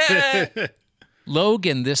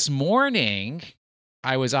 Logan, this morning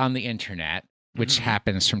I was on the internet, which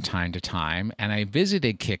happens from time to time, and I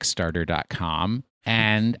visited Kickstarter.com,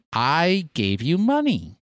 and I gave you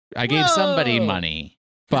money. I gave somebody money,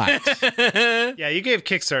 but yeah, you gave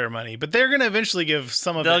Kickstarter money, but they're gonna eventually give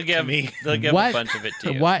some of it to me. They'll give a bunch of it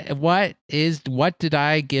to you. What did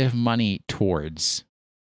I give money towards?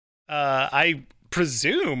 I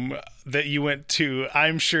presume that you went to.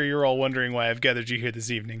 I'm sure you're all wondering why I've gathered you here this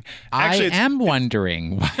evening. Actually, I am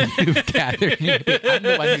wondering why you've gathered me. I'm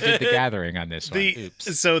the one who did the gathering on this one.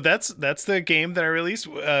 Oops. So that's the game that I released.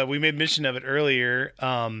 We made mention of it earlier.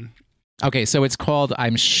 Okay, so it's called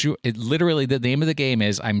I'm Sure. Literally, the name of the game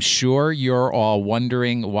is I'm Sure You're All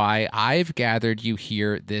Wondering Why I've Gathered You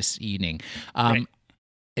Here This Evening. Right.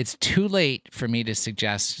 It's too late for me to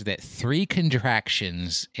suggest that 3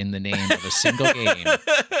 contractions in the name of a single game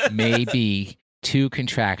may be 2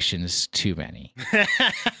 contractions too many.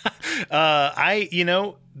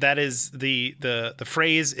 That is the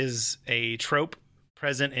phrase is a trope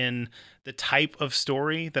present in the type of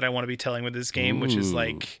story that I want to be telling with this game, which is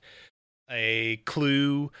like a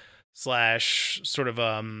Clue / sort of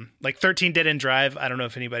like 13 Dead End Drive. I don't know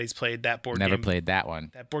if anybody's played that board game. Never played that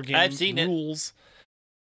one. That board game I've seen rules.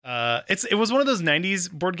 It was one of those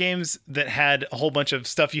 90s board games that had a whole bunch of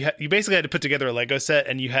stuff. You basically had to put together a Lego set,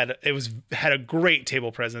 and had a great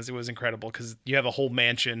table presence. It was incredible because you have a whole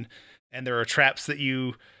mansion, and there are traps that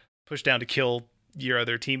you push down to kill your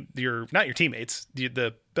other team. Not your teammates,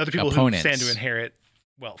 the other people Opponents. who stand to inherit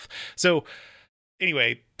wealth. So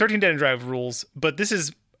anyway, 13 Dead End Drive rules, but this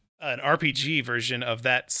is an RPG version of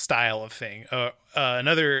that style of thing.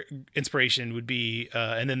 Another inspiration would be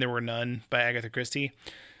And Then There Were None by Agatha Christie.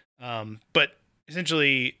 But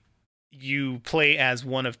essentially, you play as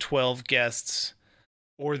one of 12 guests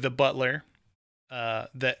or the butler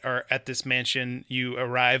that are at this mansion. You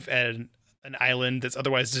arrive at an island that's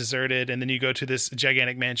otherwise deserted, and then you go to this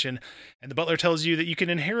gigantic mansion, and the butler tells you that you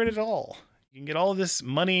can inherit it all. You can get all of this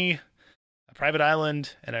money, a private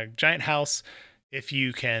island, and a giant house if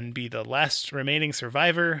you can be the last remaining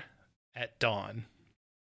survivor at dawn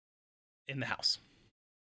in the house.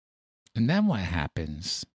 And then what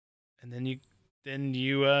happens? And then you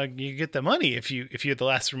get the money if you're the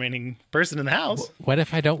last remaining person in the house. What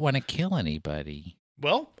if I don't want to kill anybody?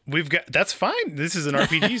 Well, that's fine. This is an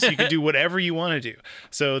RPG, so you can do whatever you want to do.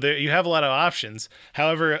 So there you have a lot of options.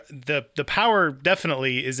 However, the power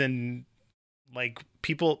definitely is in like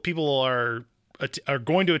people are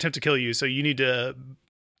going to attempt to kill you, so you need to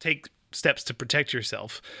take steps to protect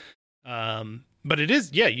yourself. But it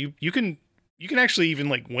is, you can actually even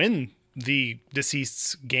like win the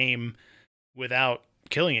deceased's game without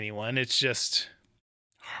killing anyone. It's just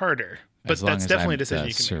harder, but that's definitely a decision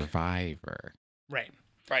you can survivor. make.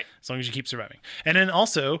 Right. As long as you keep surviving. And then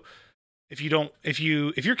also, if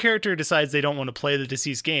your character decides they don't want to play the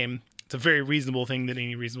deceased game, it's a very reasonable thing that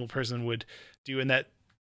any reasonable person would do in that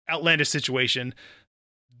outlandish situation.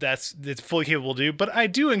 It's fully capable to do. But I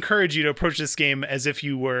do encourage you to approach this game as if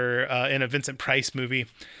you were in a Vincent Price movie,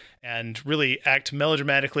 and really act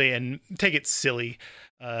melodramatically and take it silly,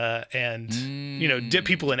 and dip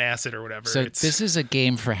people in acid or whatever. So this is a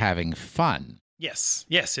game for having fun. Yes,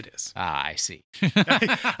 it is. Ah, I see.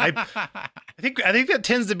 I think that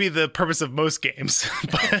tends to be the purpose of most games.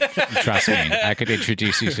 Trust me, I could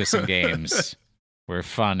introduce you to some games where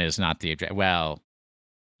fun is not the objective. Well,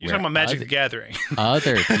 you're talking about Magic the Gathering.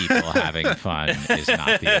 Other people having fun is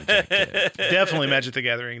not the objective. Definitely Magic the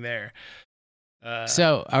Gathering there.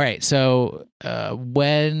 So, all right. So, I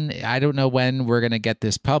don't know when we're going to get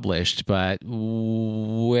this published, but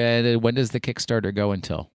when does the Kickstarter go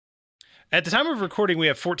until? At the time of recording, we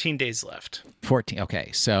have 14 days left. 14.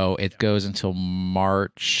 Okay. So it goes until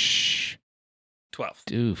March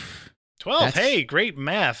 12th. Oof. 12. Hey, great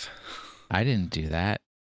math. I didn't do that.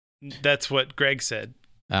 That's what Greg said.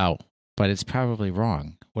 Oh, but it's probably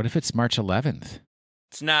wrong. What if it's March 11th?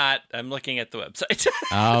 It's not. I'm looking at the website.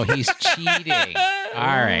 Oh, he's cheating. All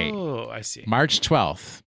right. Oh, I see. March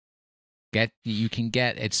 12th. You can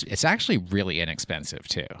get it's actually really inexpensive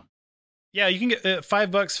too. Yeah, you can get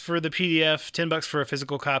 $5 for the PDF, $10 for a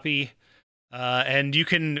physical copy, and you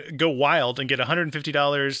can go wild and get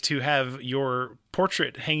 $150 to have your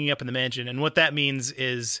portrait hanging up in the mansion. And what that means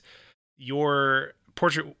is your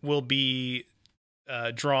portrait will be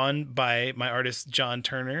drawn by my artist John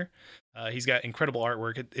Turner. He's got incredible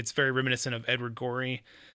artwork. It's very reminiscent of Edward Gorey,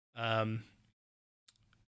 and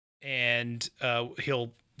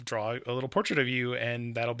he'll draw a little portrait of you,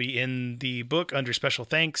 and that'll be in the book under special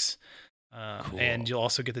thanks. Cool. And you'll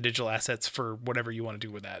also get the digital assets for whatever you want to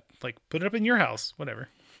do with that. Like put it up in your house, whatever.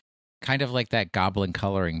 Kind of like that goblin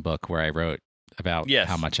coloring book where I wrote about Yes.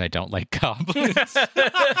 how much I don't like goblins.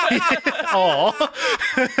 Aw.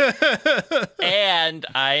 And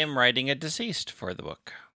I am writing a deceased for the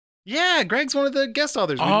book. Yeah, Greg's one of the guest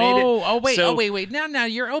authors. We made it. Wait. Now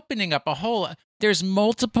you're opening up a whole. There's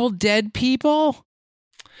multiple dead people.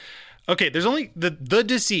 Okay, there's only the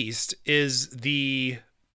deceased is the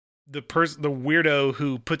weirdo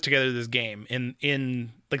who put together this game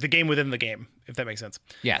in like the game within the game, if that makes sense.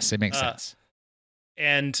 Yes, it makes sense.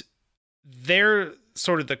 And they're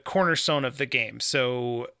sort of the cornerstone of the game.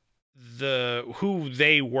 So who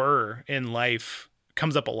they were in life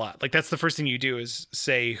comes up a lot. Like that's the first thing you do is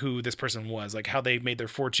say who this person was, like how they made their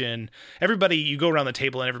fortune. Everybody, you go around the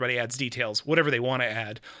table and everybody adds details, whatever they want to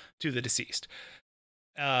add to the deceased.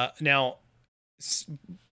 Now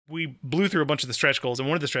we blew through a bunch of the stretch goals, and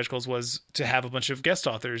one of the stretch goals was to have a bunch of guest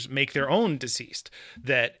authors make their own deceased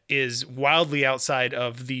that is wildly outside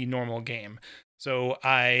of the normal game. So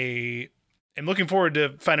I am looking forward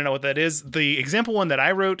to finding out what that is. The example one that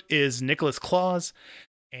I wrote is Nicholas Claus,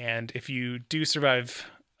 and if you do survive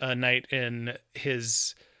a night in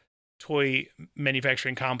his toy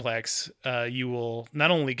manufacturing complex, you will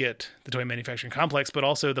not only get the toy manufacturing complex, but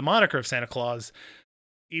also the moniker of Santa Claus,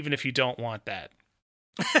 even if you don't want that.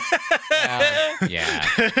 Yeah.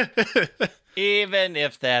 Even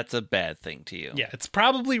if that's a bad thing to you. Yeah, it's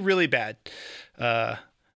probably really bad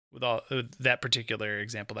with that particular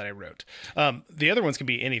example that I wrote. The other ones can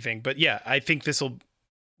be anything, but yeah, I think this will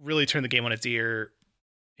really turn the game on its ear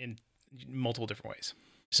in multiple different ways.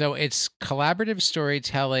 So it's collaborative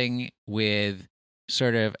storytelling with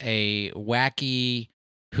sort of a wacky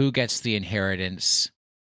who gets the inheritance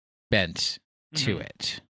bent to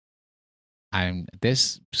it.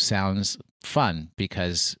 This sounds fun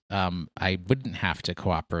because I wouldn't have to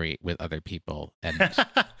cooperate with other people, and that's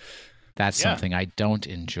Yeah. something I don't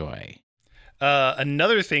enjoy.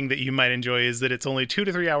 Another thing that you might enjoy is that it's only 2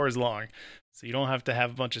 to 3 hours long, so you don't have to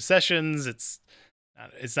have a bunch of sessions. It's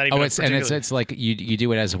not even. It's like you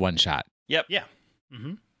do it as a one shot. Yep. Yeah.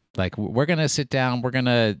 Mm-hmm. Like we're gonna sit down, we're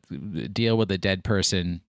gonna deal with a dead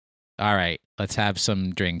person. All right, let's have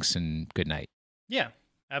some drinks and good night. Yeah.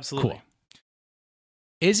 Absolutely. Cool.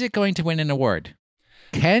 Is it going to win an award?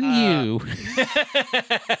 Can you?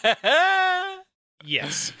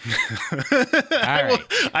 Yes. right.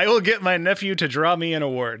 I will get my nephew to draw me an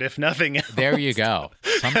award, if nothing else. There you go.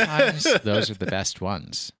 Sometimes those are the best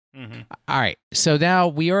ones. Mm-hmm. All right. So now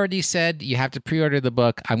we already said you have to pre-order the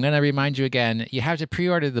book. I'm going to remind you again. You have to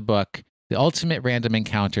pre-order the book, the Ultimate Random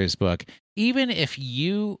Encounters book. Even if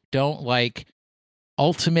you don't like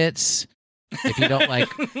ultimates, if you don't like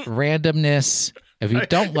randomness, if you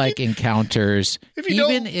don't like encounters, if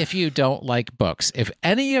you don't like books, if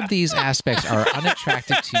any of these aspects are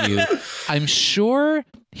unattractive to you, I'm sure,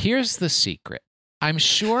 here's the secret. I'm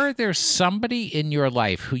sure there's somebody in your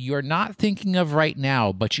life who you're not thinking of right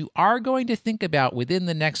now, but you are going to think about within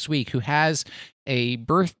the next week who has a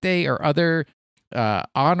birthday or other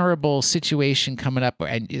honorable situation coming up.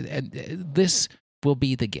 And this will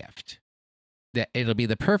be the gift. That it'll be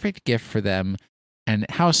the perfect gift for them. And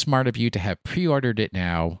how smart of you to have pre-ordered it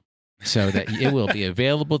now so that it will be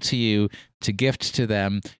available to you to gift to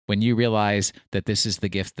them when you realize that this is the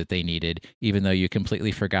gift that they needed, even though you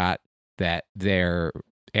completely forgot that their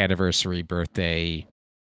anniversary, birthday,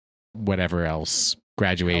 whatever else,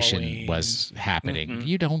 graduation Halloween was happening. Mm-hmm.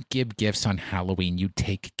 You don't give gifts on Halloween. You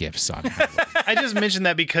take gifts on Halloween. I just mentioned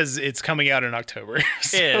that because it's coming out in October.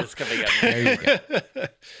 So. It is coming up. There you go.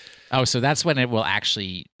 Oh, so that's when it will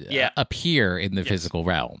actually Yeah. appear in the physical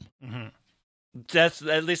realm. Mm-hmm. That's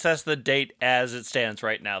at least that's the date as it stands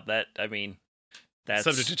right now. That's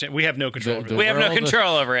Subject to change. We have no control over The that. we have no world of-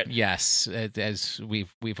 control over it. Yes, as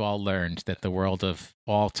we've all learned that the world of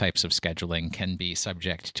all types of scheduling can be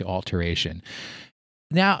subject to alteration.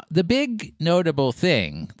 Now, the big notable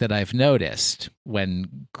thing that I've noticed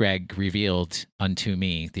when Greg revealed unto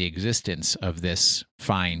me the existence of this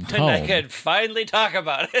fine tome, And I could finally talk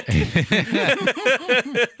about it.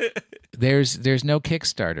 there's no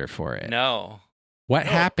Kickstarter for it. No. What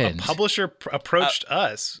No, happened? A publisher approached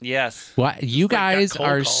us. Yes. What you It's like that guys cold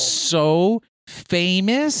are call. so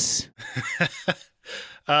famous.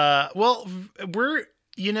 Well, we're,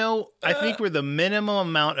 I think we're the minimum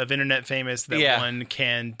amount of internet famous that Yeah. one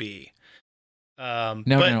can be.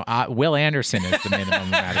 No. Will Anderson is the minimum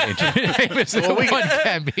amount of internet famous that Well, we one can-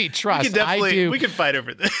 can be. We Trust, could definitely, I do. we could fight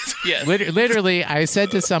over this. Yes. Literally, I said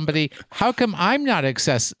to somebody, "How come I'm not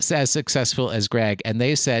as successful as Greg?" And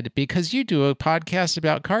they said, "Because you do a podcast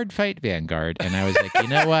about Card Fight Vanguard." And I was like, "You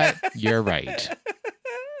know what? You're right."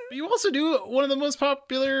 You also do one of the most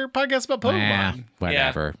popular podcasts about Pokemon.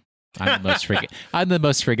 Whatever. I'm the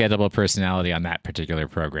most forgettable personality on that particular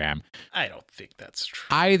program. I don't think that's true.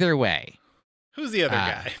 Either way, Who's the other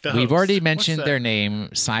guy? The we've host? already What's mentioned that? their name,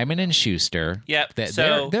 Simon and Schuster. Yep. That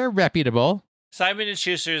So they're reputable. Simon and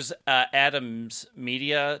Schuster's Adams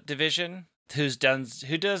Media division, who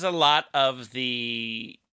does a lot of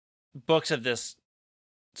the books of this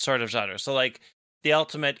sort of genre. So like the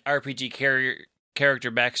Ultimate RPG Character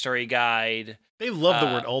Backstory Guide. They love the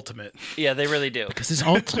word ultimate. Yeah, they really do. Because it's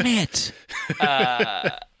ultimate.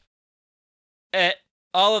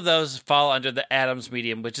 All of those fall under the Adams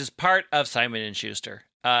Medium, which is part of Simon and Schuster.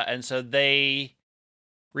 And so they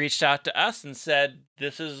reached out to us and said,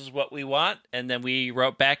 "This is what we want." And then we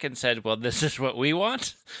wrote back and said, "Well, this is what we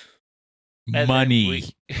want." And Money.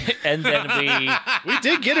 Then We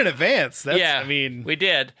did get an advance. That's, Yeah. I mean, we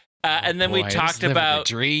did. And then we Boy, I was talked living the about,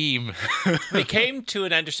 dream. we came to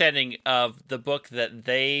an understanding of the book that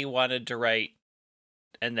they wanted to write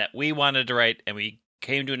and that we wanted to write, and we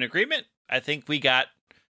came to an agreement. I think we got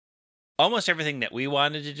almost everything that we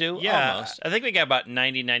wanted to do. Yeah. Almost. I think we got about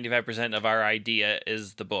 95% of our idea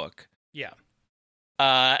is the book. yeah.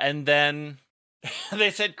 And then they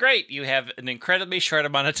said, "Great, you have an incredibly short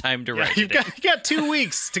amount of time to Yeah, write you it." got 2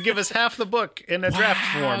 weeks to give us half the book in a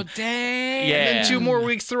draft form. Dang. Yeah. And then 2 more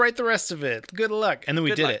weeks to write the rest of it. Good luck. And then we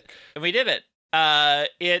Good did luck. it. And we did it.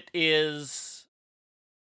 It is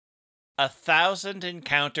 1,000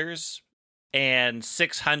 encounters and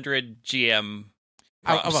 600 GM.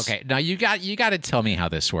 prompts. Okay. Now you got to tell me how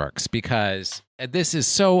this works, because this is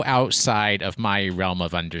so outside of my realm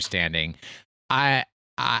of understanding.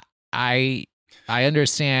 I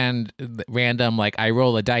understand random, like I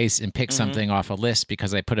roll a dice and pick Mhm. something off a list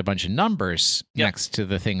because I put a bunch of numbers Yep. next to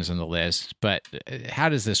the things on the list. But how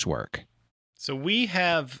does this work? So we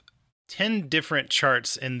have 10 different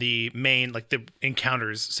charts in the main, like the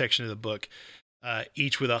encounters section of the book,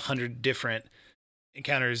 each with 100 different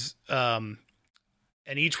encounters. And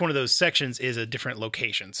each one of those sections is a different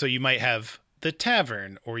location. So you might have the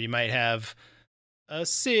tavern, or you might have a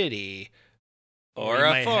city, Or you a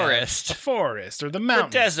might have forest. a forest, or the The mountain.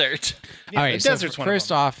 desert. Yeah, All the right. So desert's one of first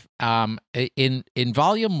them. off, in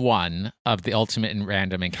volume 1 of the Ultimate and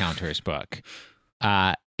Random Encounters book,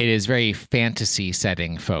 it is very fantasy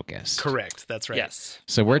setting focused. Correct. That's right. Yes.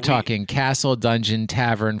 So we're We- talking castle, dungeon,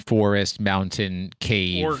 tavern, forest, mountain,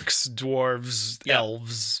 cave. Orcs, dwarves, Yeah.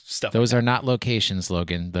 elves, stuff. Those are not locations,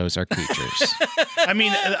 Logan. Those are creatures. I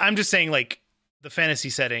mean, I'm just saying, like, the fantasy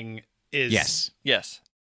setting is Yes. Yes.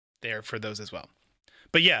 there for those as well.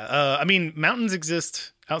 But yeah, I mean, mountains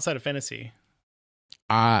exist outside of fantasy.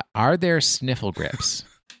 Are there sniffle grips?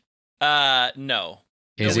 No.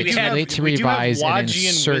 Is we it do too have- late to we do have revise and Wajian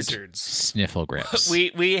insert wizards. sniffle grips?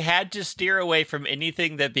 We had to steer away from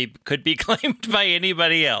anything that could be claimed by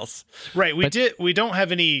anybody else. Right. But- We don't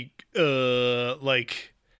have any,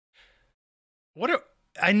 like,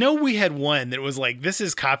 I know we had one that was like, this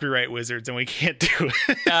is copyright wizards and we can't do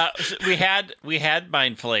it. We had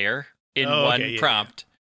Mind Flayer in Oh, one okay, yeah, prompt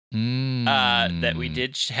that we Mm.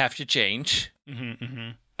 did have to change.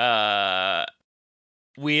 Mm-hmm.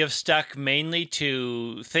 We have stuck mainly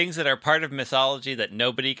to things that are part of mythology that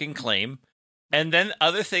nobody can claim, and then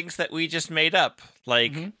other things that we just made up.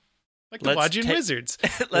 Like, Mhm. Like the Let's Wajian ta- wizards.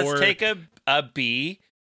 let's Or- take a bee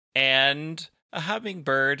and a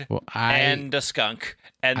hummingbird Well, and a skunk,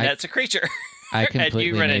 and I- that's a creature. I and you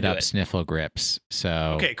completely run made into up it. sniffle grips.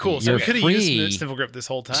 So Okay, cool. So you're we could have free used Sniffle Grip this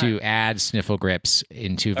whole time. to add sniffle grips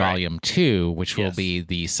into All right. volume 2, which will Yes. be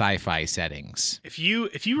the sci-fi settings. If you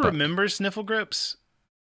book. remember Sniffle Grips,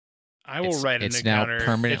 I will It's- write an it's now encounter.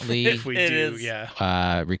 permanently- if we It do, is.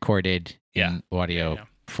 yeah. Recorded Yeah. in audio Yeah.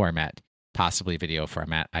 format, possibly video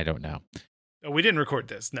format. I don't know. Oh, we didn't record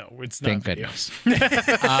this. No, it's not Thank video.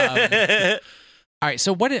 goodness. All right.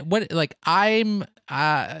 So what like I'm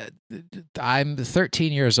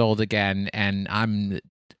 13 years old again, and I'm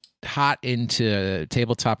hot into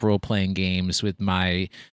tabletop role playing games with my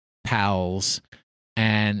pals,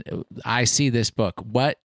 and I see this book.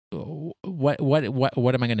 What am I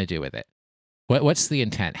going to do with it? What's the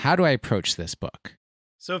intent? How do I approach this book?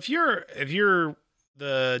 So if you're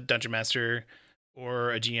the dungeon master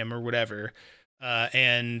or a GM or whatever,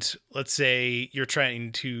 and let's say you're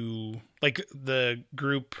trying to, like, the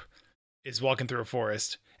group is walking through a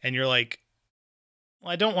forest, and you're like,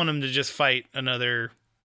 well, I don't want them to just fight another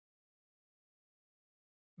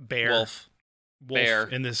Wolf. Bear.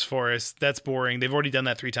 in this forest. That's boring. They've already done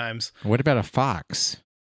that 3 times. What about a fox?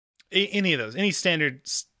 Any of those, any standard,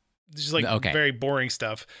 just like Okay. very boring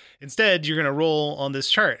stuff. Instead, you're going to roll on this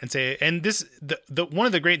chart and say, and this, the one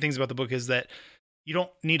of the great things about the book is that you don't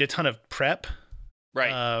need a ton of prep,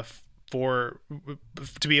 Right.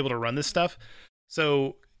 to be able to run this stuff.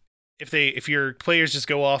 So if your players just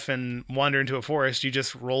go off and wander into a forest, you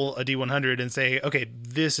just roll a D100 and say, okay,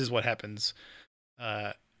 this is what happens.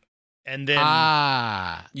 And then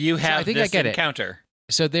You have I think this I get it. encounter.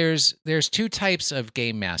 So there's 2 types of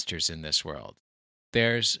game masters in this world.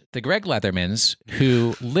 There's the Greg Leathermans,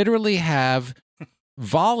 who literally have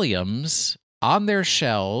volumes on their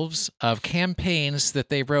shelves of campaigns that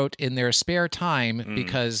they wrote in their spare time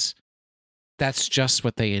because that's just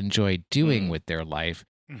what they enjoy doing with their life.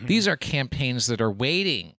 These are campaigns that are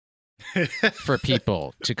waiting for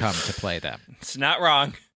people to come to play them. It's not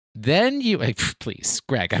wrong. Then please,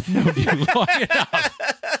 Greg, I've known you long enough.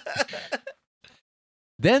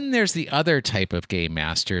 Then there's the other type of game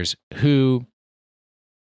masters who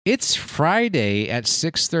it's Friday at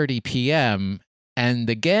 6:30 p.m. and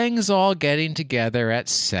the gang's all getting together at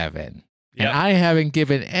 7. Yep. And I haven't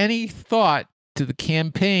given any thought to the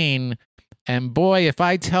campaign. And boy, if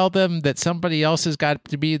I tell them that somebody else has got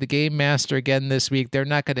to be the game master again this week, they're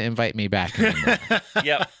not going to invite me back anymore.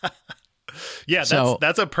 Yep. Yeah, So-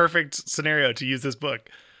 that's a perfect scenario to use this book.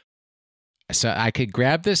 So I could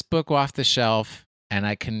grab this book off the shelf and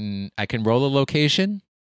I can roll a location.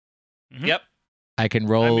 Yep. I can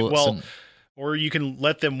roll some. Or you can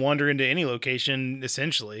let them wander into any location,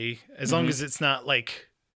 essentially, as long as it's not like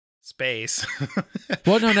space.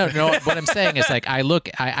 Well, no. What I'm saying is, like, I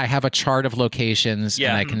have a chart of locations, Yeah.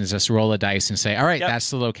 and I can just roll a dice and say, all right, Yep. that's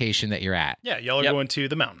the location that you're at. Yeah, y'all are Yep. going to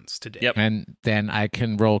the mountains today. Yep. And then I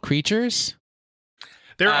can roll creatures.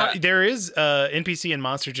 There is NPC and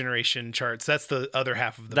monster generation charts. That's the other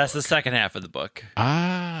half of the That's book. the second half of the book.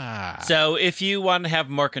 So So if you want to have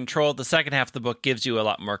more control, the second half of the book gives you a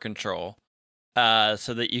lot more control,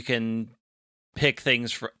 so that you can pick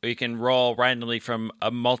things. You can roll randomly from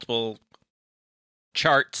multiple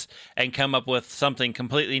charts and come up with something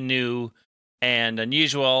completely new and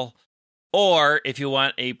unusual. Or if you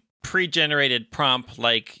want a pre-generated prompt,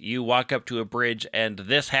 like you walk up to a bridge and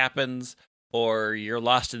this happens, or you're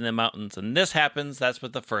lost in the mountains and this happens, that's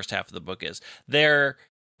what the first half of the book is. They're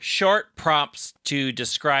short prompts to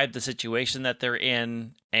describe the situation that they're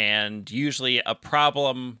in and usually a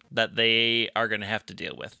problem that they are going to have to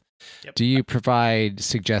deal with. do you provide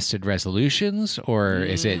suggested resolutions, or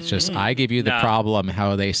is it just I give you the No. problem,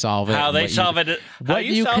 how they solve it? How and they what solve it. How What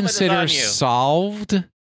you solve it is consider on you. solved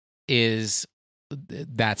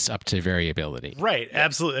that's up to variability. Right,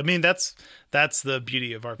 absolutely. I mean, that's the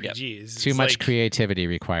beauty of RPGs. Too It's much like- creativity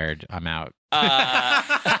required. I'm out.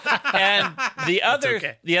 And the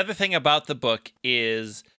okay. other thing about the book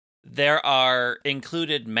is there are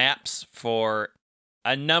included maps for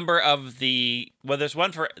a number of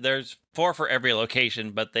there's 4 for every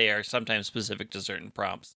location, but they are sometimes specific to certain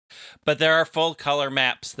prompts. But there are full color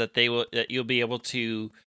maps that you'll be able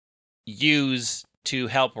to use to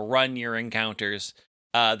help run your encounters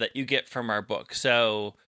that you get from our book.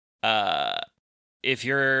 So if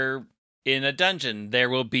you're in a dungeon, there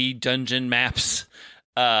will be dungeon maps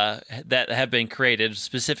that have been created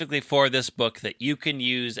specifically for this book that you can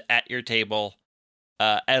use at your table,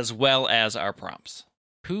 as well as our prompts.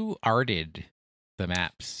 Who arted the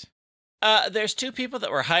maps? There's 2 people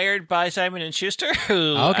that were hired by Simon & Schuster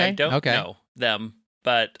who I don't know them,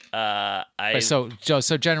 but So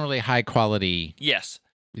generally high quality. yes.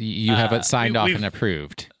 You have it signed off we've- and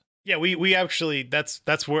approved. Yeah, we actually that's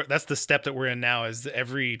the step that we're in now. Is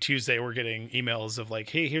every Tuesday we're getting emails of like,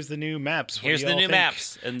 hey, here's the new maps. What do Here's the y'all new think?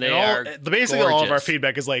 maps, and they And are basically all of our gorgeous.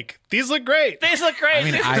 feedback is like, these look great. These look great. I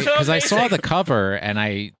mean, These are so because I saw amazing. the cover and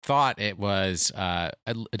I thought it was.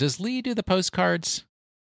 Does Lee do the postcards?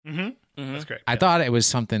 Mm-hmm. Mhm. That's great. I thought it was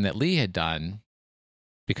something that Lee had done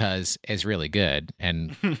because it's really good,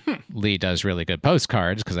 and Lee does really good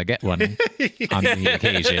postcards because I get one on the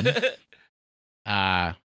occasion.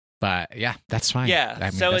 But yeah, that's fine. Yeah, I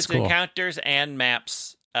mean, so that's it's cool. encounters and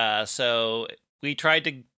maps. So we tried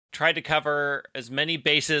to cover as many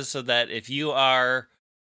bases so that if you are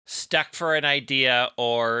stuck for an idea,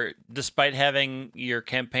 or despite having your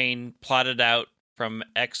campaign plotted out from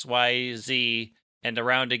X, Y, Z and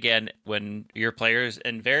around again, when your players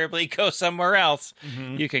invariably go somewhere else,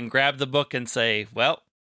 you can grab the book and say, well,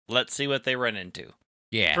 let's see what they run into.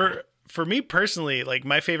 Yeah. For me personally, like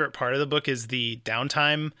my favorite part of the book is the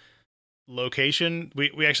downtime location.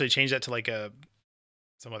 We actually changed that to like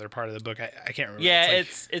some other part of the book. I can't remember. Yeah,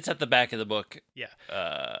 It's it's at the back of the book. Yeah.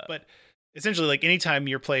 Uh, But essentially, like anytime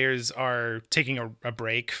your players are taking a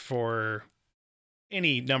break for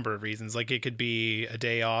any number of reasons, like it could be a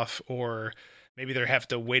day off, or maybe they have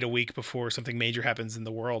to wait a week before something major happens in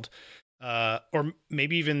the world, or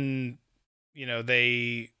maybe even,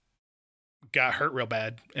 they got hurt real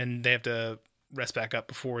bad and they have to rest back up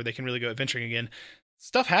before they can really go adventuring again.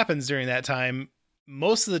 Stuff happens during that time.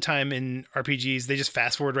 Most of the time in RPGs, they just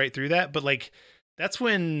fast forward right through that. But like, that's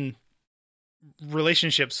when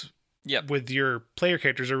relationships with your player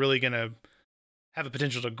characters are really going to have a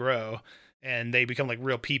potential to grow, and they become like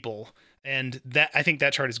real people. And that, I think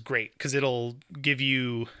that chart is great because it'll give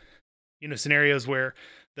you, scenarios where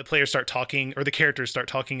the players start talking, or the characters start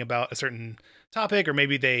talking about a certain topic, or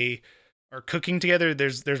maybe they are cooking together.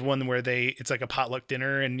 There's one where it's like a potluck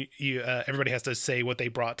dinner, and everybody has to say what they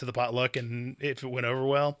brought to the potluck and if it went over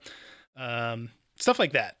well. Stuff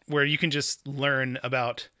like that, where you can just learn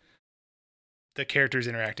about the characters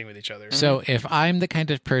interacting with each other. So if I'm the kind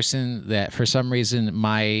of person that for some reason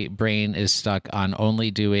my brain is stuck on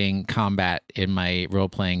only doing combat in my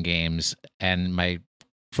role-playing games, and my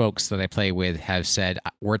folks that I play with have said,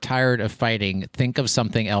 we're tired of fighting, think of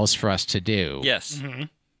something else for us to do. yes. Mm-hmm.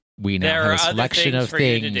 We now There have are a other selection things of for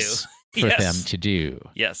you to things do. for Yes. them to do.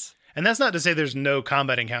 Yes. And that's not to say there's no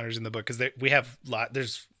combat encounters in the book, because we have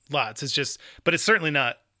there's lots. It's just, but it's certainly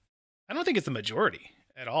not. I don't think it's the majority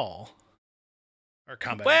at all. Or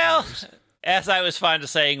combat. Well, encounters. as I was fond of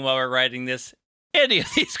saying while we're writing this, any of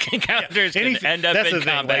these encounters can anything- end up that's in the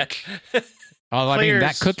thing, combat. Although, I mean, that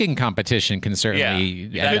Players- cooking competition can certainly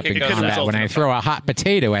that end up could in go combat south. when I throw a hot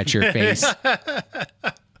potato at your face.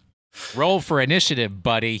 Roll for initiative,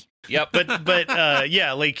 buddy. Yep. but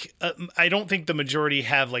yeah, like I don't think the majority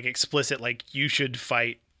have like explicit like you should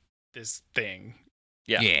fight this thing.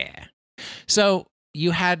 Yeah. So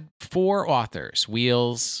you had 4 authors: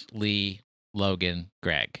 Wheels, Lee, Logan,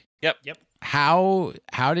 Greg. Yep. How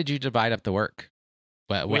did you divide up the work?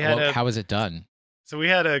 How was it done? So we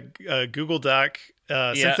had a Google Doc.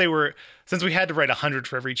 Since we had to write 100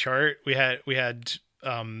 for every chart, we had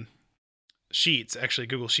sheets, actually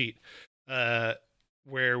Google Sheet,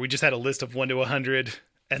 where we just had a list of 1 to 100,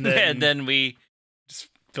 and then we just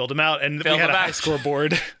filled them out, and we Filled had a them high out.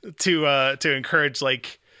 scoreboard to encourage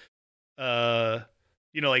like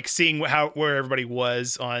like seeing where everybody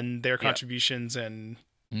was on their contributions, and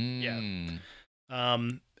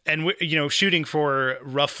and we, shooting for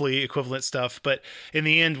roughly equivalent stuff. But in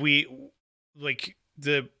the end, we like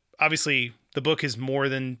obviously the book is more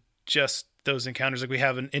than just those encounters. Like we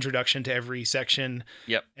have an introduction to every section,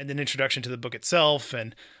 and then introduction to the book itself,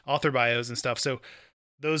 and author bios and stuff. So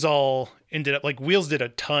those all ended up, like Wheels did a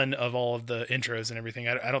ton of all of the intros and everything.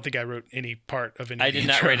 I don't think I wrote any part of any. I of the did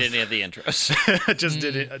not intros. write any of the intros. Just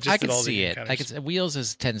did it. Just I did can all see the it. encounters.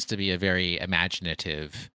 Wheels tends to be a very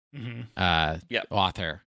imaginative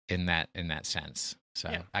author in that sense.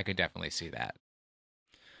 So I could definitely see that.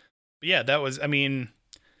 But yeah, that was. I mean,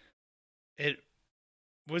 it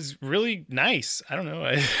was really nice. I don't know.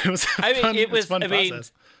 It was. It was fun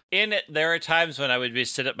process. In it, there are times when I would be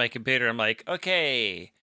sit at my computer. I'm like,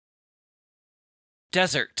 okay,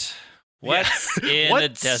 desert. What's in a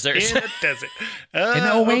desert? In a desert.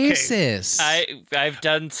 An oasis. Okay. I've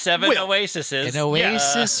done 7 oases. An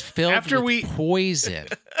oasis filled with poison.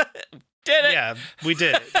 Did it? Yeah, we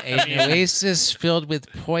did. An oasis filled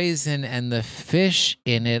with poison, and the fish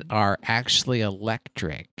in it are actually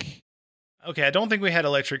electric. Okay, I don't think we had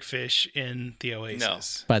electric fish in the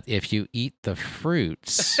oasis. But if you eat the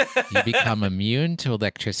fruits, you become immune to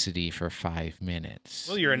electricity for 5 minutes.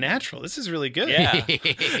 Well, you're a natural. This is really good. Yeah.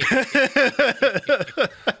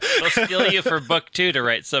 We'll steal you for book 2 to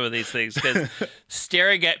write some of these things, because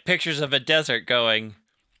staring at pictures of a desert going.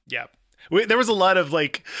 Yeah. There was a lot of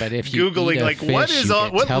like but if you Googling eat a like fish, what is you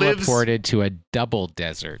on get what lives teleported to a double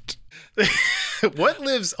desert. what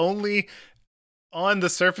lives only on the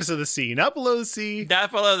surface of the sea, not below the sea.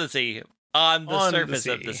 Not below the sea, on the On the surface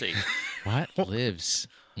of the sea. sea. What lives?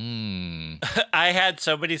 I had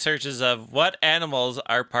so many searches of what animals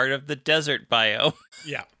are part of the desert biome.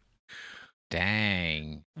 Yeah.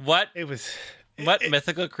 Dang. What It was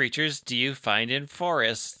mythical creatures do you find in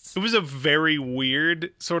forests? It was a very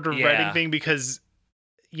weird sort of Yeah. writing thing because,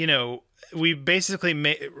 we basically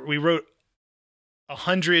we wrote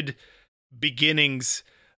 100 beginnings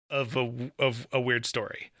of a weird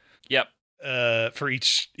story. Yep. For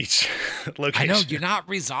each location. I know you're not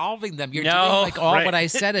resolving them. You're No, doing like all right. what I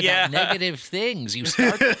said about Yeah. negative things. You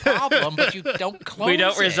start the problem, but you don't close We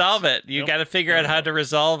don't it. resolve it. You Nope. got to figure out how to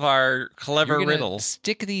resolve our clever You're gonna riddles.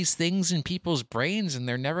 stick these things in people's brains, and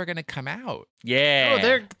they're never going to come out. Yeah. Oh,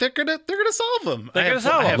 they're gonna solve them. They're I gonna have-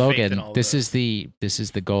 solve I have them. faith in Logan, all of this those.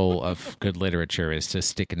 is the goal of good literature is to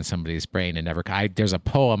stick in somebody's brain and never. There's a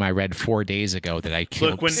poem I read 4 days ago that I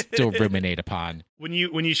still ruminate upon. when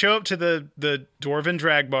you show up to the dwarven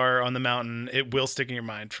drag bar on the mountain, it will stick in your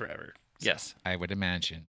mind forever. Yes. I would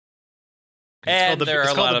imagine. And there are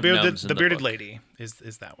a lot of gnomes in the bearded book. lady is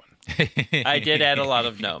that one. I did add a lot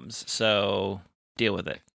of gnomes, so deal with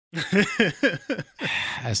it.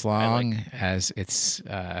 As long as it's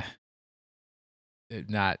not.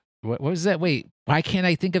 What was that? Wait, why can't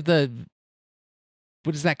I think of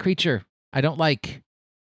what is that creature? I don't like.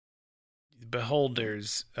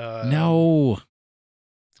 Beholders. No.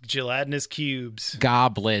 Gelatinous cubes.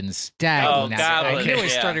 Goblins. Dag, Oh, I goblins, knew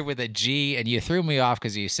it yeah. started with a G, and you threw me off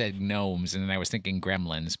because you said gnomes, and then I was thinking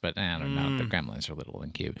gremlins, but I don't know. The gremlins are little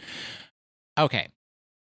and cute. Okay.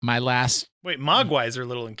 My last Wait, mogwais are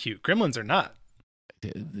little and cute. Gremlins are not.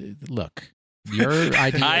 look. Your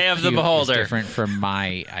idea Eye of of the cute is beholder. different from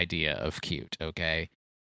my idea of cute, okay?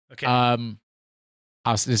 Okay.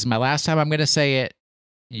 This is my last time I'm going to say it.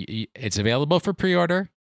 It's available for pre-order.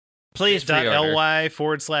 Please pre-order.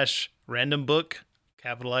 .ly/random book.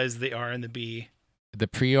 Capitalize the R and the B. The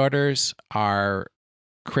pre-orders are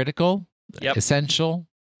critical, Yep. essential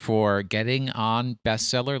for getting on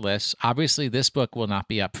bestseller lists. Obviously, this book will not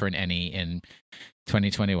be up for an Emmy in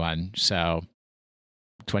 2021. So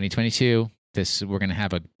 2022, we're going to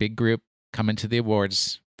have a big group coming to the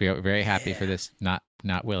awards. Very, very happy for this. Not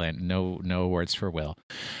Will, and no awards for Will.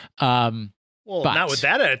 Well, But- not with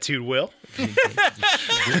that attitude, Will.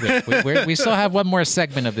 we still have one more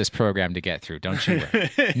segment of this program to get through. Don't you worry.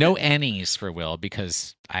 No Annies for Will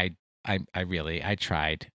because I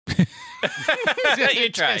tried. You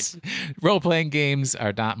tried. Role playing games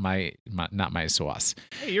are not my sauce.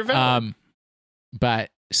 Hey, you're valid. But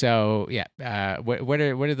so yeah, what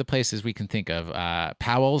are the places we can think of?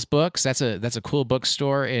 Powell's Books. That's a cool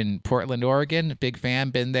bookstore in Portland, Oregon. Big fan.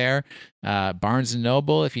 Been there. Barnes and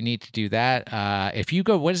Noble. If you need to do that. If you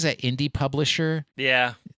go, what is that indie publisher?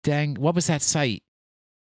 Yeah. Dang, what was that site?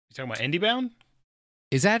 You talking about IndieBound?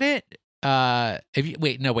 Is that it? If you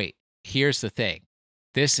wait. Here's the thing.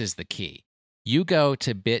 This is the key. You go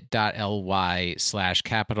to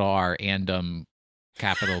bit.ly/capital R random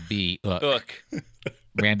capital B Book.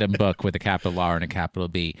 random book with a capital R and a capital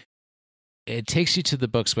B. It takes you to the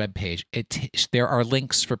book's webpage. There are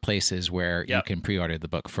links for places where you Yep. can pre-order the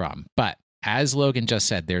book from. But as Logan just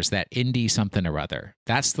said, there's that indie something or other.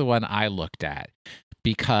 That's the one I looked at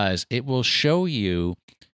because it will show you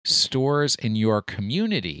stores in your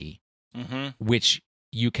community Mm-hmm. which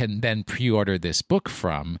you can then pre-order this book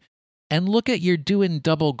from, and look at you're doing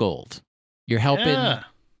double gold. You're helping Yeah.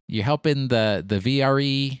 the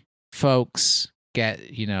VRE folks get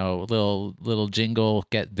little jingle,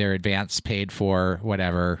 get their advance paid for,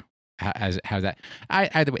 whatever. How that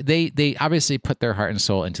either way, they obviously put their heart and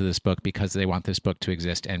soul into this book because they want this book to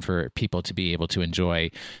exist and for people to be able to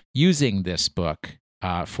enjoy using this book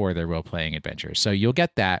for their role-playing adventures. So you'll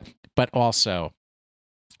get that, but also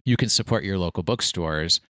you can support your local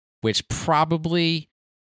bookstores, which probably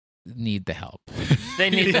need the help. They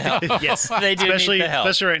need the help. Yes. They do especially need the help.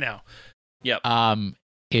 especially right now. Yep.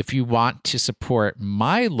 If you want to support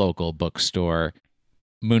my local bookstore,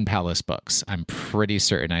 Moon Palace Books, I'm pretty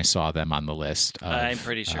certain I saw them on the list of I'm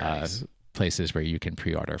pretty sure. places where you can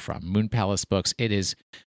pre-order from. Moon Palace Books. It is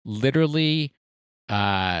literally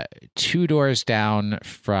 2 doors down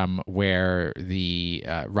from where the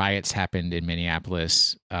riots happened in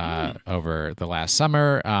Minneapolis over the last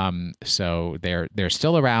summer. So they're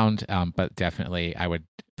still around, but definitely I would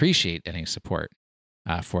appreciate any support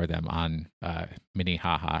for them on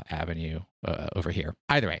Minnehaha Avenue over here.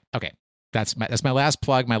 Either way, okay. That's my last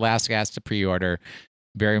plug, my last ask to pre-order.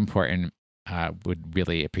 Very important. Would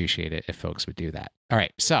really appreciate it if folks would do that. All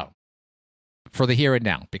right, so for the here and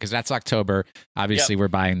now, because that's October. Obviously, we're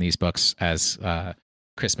buying these books as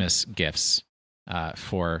Christmas gifts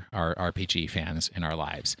for our RPG fans in our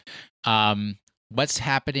lives. What's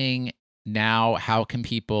happening now? How can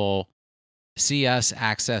people see us,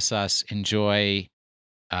 access us, enjoy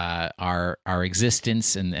our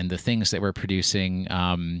existence and the things that we're producing.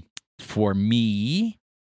 For me,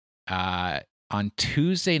 on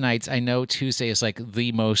Tuesday nights, I know Tuesday is like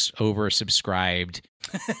the most oversubscribed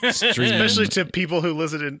stream, especially to people who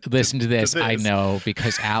listen to this. I know,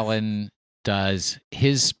 because Alan does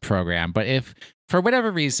his program. But if for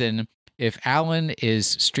whatever reason, if Alan is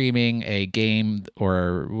streaming a game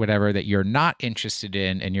or whatever that you're not interested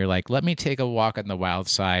in, and you're like, let me take a walk on the wild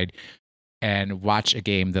side and watch a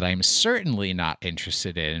game that I'm certainly not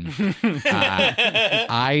interested in,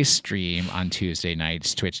 I stream on Tuesday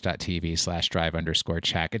nights,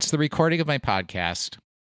 twitch.tv/drive_check. It's the recording of my podcast.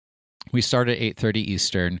 We start at 8:30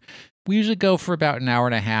 Eastern. We usually go for about an hour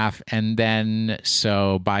and a half. And then,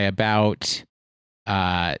 so by about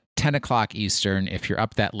 10 o'clock Eastern, if you're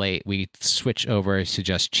up that late, we switch over to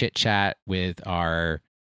just chit chat with our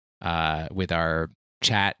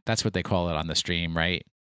chat. That's what they call it on the stream, right?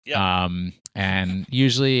 Yeah. And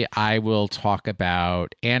usually I will talk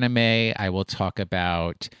about anime. I will talk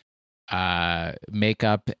about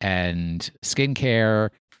makeup and skincare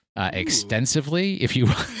extensively. If you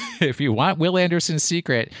want Will Anderson's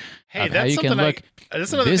secret, hey, of how you can look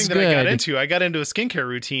that's another thing that I got into. I got into a skincare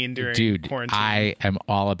routine during quarantine. I am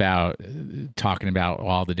all about talking about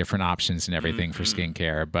all the different options and everything for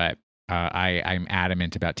skincare, but I'm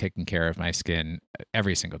adamant about taking care of my skin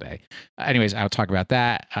every single day. Anyways, I'll talk about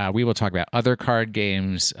that. We will talk about other card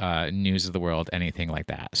games, news of the world, anything like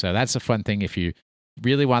that. So that's a fun thing. If you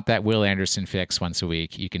really want that Will Anderson fix once a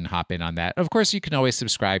week, you can hop in on that. Of course, you can always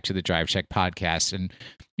subscribe to the Drive Check podcast. And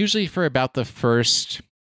usually for about the first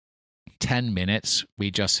 10 minutes,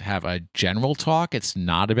 we just have a general talk. It's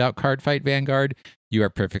not about Cardfight Vanguard. You are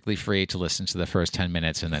perfectly free to listen to the first 10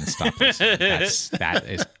 minutes and then stop listening. That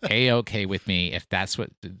is A-okay with me. If that's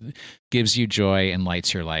what gives you joy and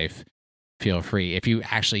lights your life, feel free. If you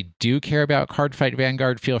actually do care about Cardfight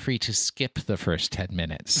Vanguard, feel free to skip the first 10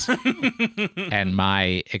 minutes and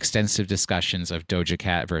my extensive discussions of Doja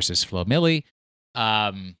Cat versus Flo Milli.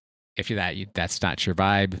 If that's not your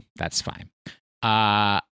vibe, that's fine.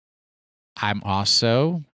 I'm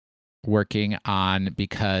also working on,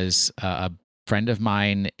 because a friend of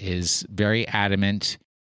mine is very adamant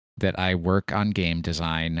that I work on game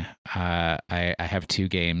design. I have 2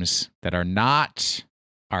 games that are not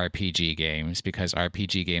RPG games, because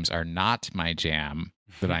RPG games are not my jam,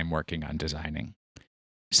 that I'm working on designing.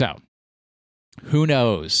 So, who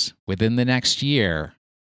knows? Within the next year,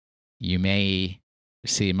 you may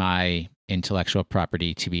see my intellectual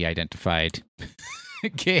property to be identified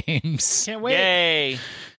games. Can't wait. Yay.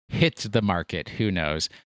 Hit the market. Who knows?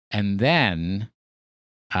 And then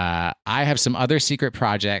I have some other secret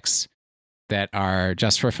projects that are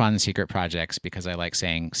just for fun secret projects, because I like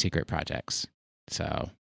saying secret projects. So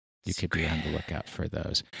you could be on the lookout for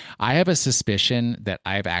those. I have a suspicion that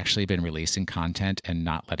I've actually been releasing content and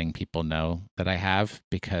not letting people know that I have,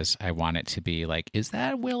 because I want it to be like, is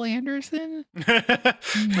that Will Anderson?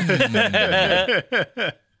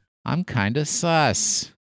 I'm kind of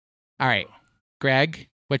sus. All right, Greg,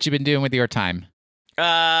 what you been doing with your time?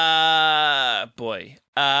 Boy.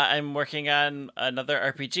 I'm working on another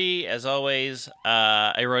RPG, as always.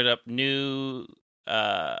 I wrote up new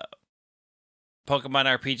Pokemon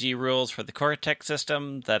RPG rules for the Cortex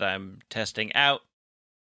system that I'm testing out.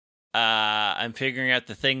 I'm figuring out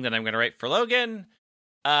the thing that I'm going to write for Logan.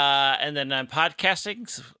 And then I'm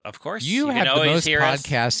podcasting, of course. You have the most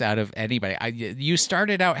podcasts out of anybody. You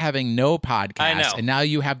started out having no podcasts, I know. And now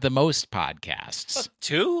you have the most podcasts. What,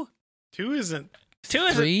 2? 2 isn't. 2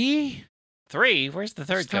 is 3? 3? Where's the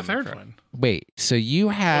third It's the coming third from? one. Wait, so you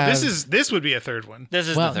have... This would be a third one. This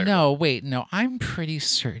is well, the third no, wait, no. I'm pretty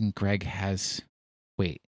certain Greg has...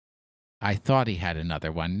 Wait, I thought he had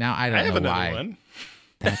another one. Now I I have don't know another why. one.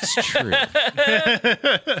 That's true.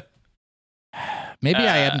 Maybe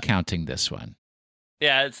I am counting this one.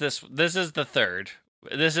 Yeah, it's this. This is the third.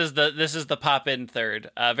 This is the pop-in third.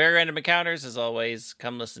 Very Random Encounters, as always.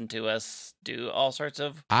 Come listen to us do all sorts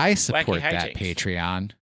of... I support wacky that hijinks.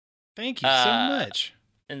 Patreon. Thank you so much.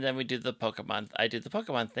 And then we do the Pokemon. I do the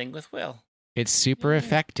Pokemon thing with Will. It's super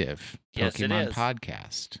effective. Yes, it Pokemon is.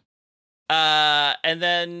 podcast. And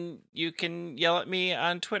then you can yell at me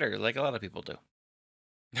on Twitter, like a lot of people do.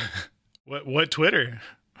 What Twitter?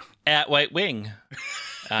 At White Wing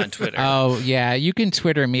on Twitter. Oh, yeah. You can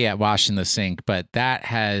Twitter me at Washing the Sink, but that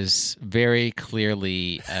has very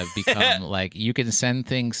clearly become like, you can send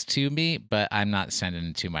things to me, but I'm not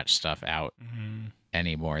sending too much stuff out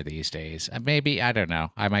anymore these days. Maybe, I don't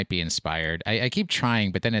know. I might be inspired. I keep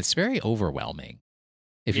trying, but then it's very overwhelming,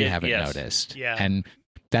 if you haven't noticed. Yeah. And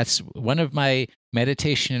that's one of my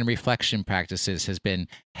meditation and reflection practices has been,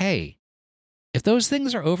 hey, if those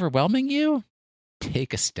things are overwhelming you,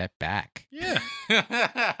 take a step back. Yeah,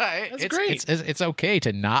 That's great. It's okay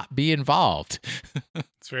to not be involved.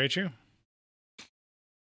 it's very true.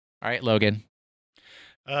 All right, Logan.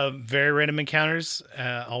 Very random encounters,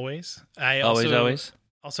 always. I Always.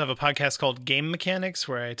 also have a podcast called Game Mechanics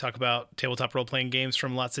where I talk about tabletop role-playing games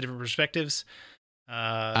from lots of different perspectives.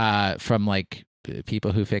 From like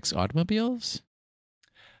people who fix automobiles.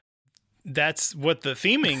 That's what the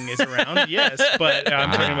theming is around, yes. But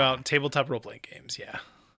I'm talking about tabletop role-playing games, yeah.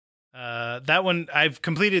 That one, I've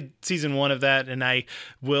completed season 1 of that, and I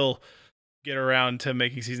will get around to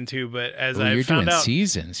making season 2. But as I you're found doing out,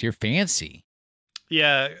 seasons. You're fancy.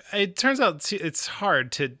 yeah, it turns out it's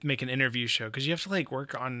hard to make an interview show because you have to like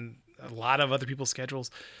work on a lot of other people's schedules.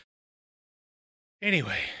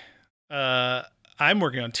 Anyway, I'm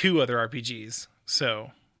working on 2 other RPGs,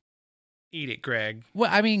 so eat it, Greg. Well,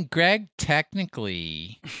 I mean, Greg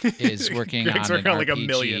technically is working Greg's on working an on like RPG a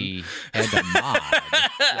million. and a mod.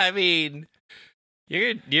 I mean,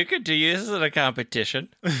 you could do this in a competition.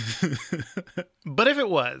 But if it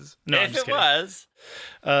was, no, I'm if just it kidding. was,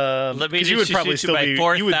 let me 'cause just you would probably still by be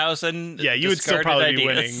 4,000. yeah, you would still discarded probably ideas. be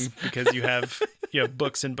winning because you have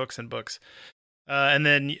books and books and books. And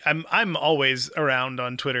then I'm always around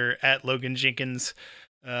on Twitter at Logan Jenkins.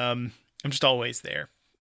 I'm just always there.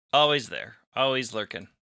 Always there, always lurking.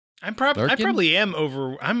 I Lurkin? probably am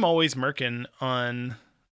I'm always Merkin on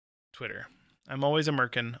Twitter. I'm always a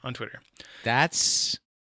Merkin on Twitter. That's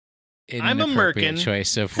an I'm a inappropriate Merkin.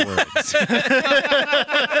 choice of words.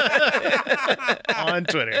 On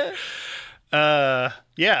Twitter.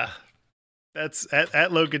 Yeah. That's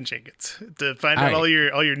at Logan Jenkins to find All out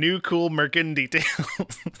right. all your new cool Merkin details.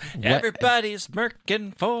 Everybody's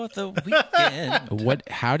merkin for the weekend.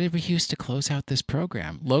 How did we used to close out this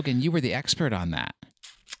program? Logan, you were the expert on that.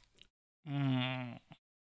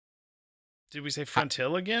 Did we say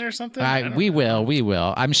Frontill again or something? I don't We know.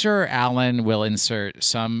 will. I'm sure Alan will insert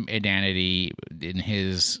some inanity in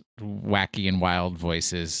his wacky and wild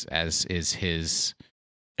voices, as is his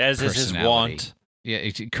As is his personality. want. Yeah,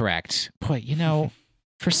 correct. Boy,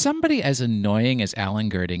 for somebody as annoying as Alan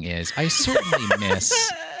Girding is, I certainly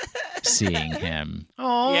miss seeing him.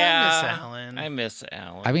 Oh, Yeah, I miss Alan. I miss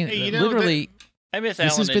Alan. I mean, Hey, you know, literally, I miss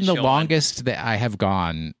this Alan has and been the Sean. longest that I have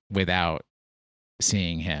gone without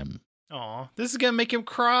seeing him. Aw, this is gonna make him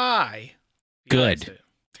cry. He Good. likes it.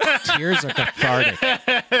 Tears are cathartic.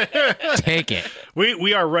 Take it.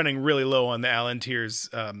 We are running really low on the Alan Tears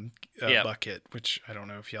Yep. bucket, which I don't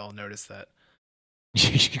know if y'all noticed that.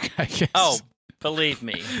 I guess. Oh, believe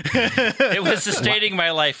me. It was sustaining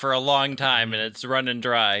my life for a long time, and it's running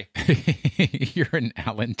dry. You're an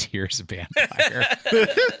Alan Tears vampire.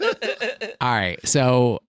 All right,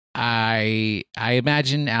 so I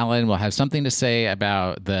imagine Alan will have something to say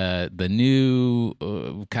about the new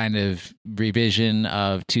kind of revision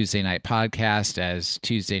of Tuesday Night Podcast as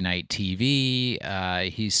Tuesday Night TV.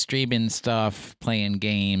 He's streaming stuff, playing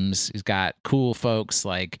games. He's got cool folks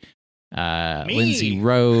like Lindsay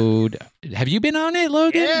Rode. Have you been on it,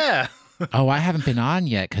 Logan? Yeah. Oh, I haven't been on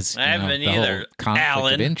yet because I haven't been the either, whole conflict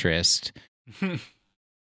Alan. of interest.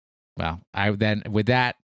 Well, I then with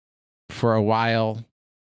that for a while,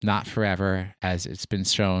 not forever, as it's been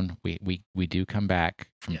shown, we do come back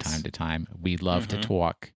from Yes. time to time. We love to Mhm.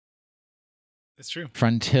 talk. It's true.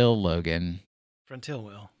 Frontill, Logan. Frontill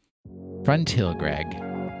will. Frontill, Greg.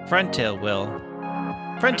 Frontill, Will.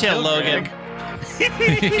 Frontill, Logan.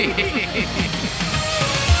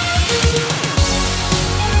 Greg.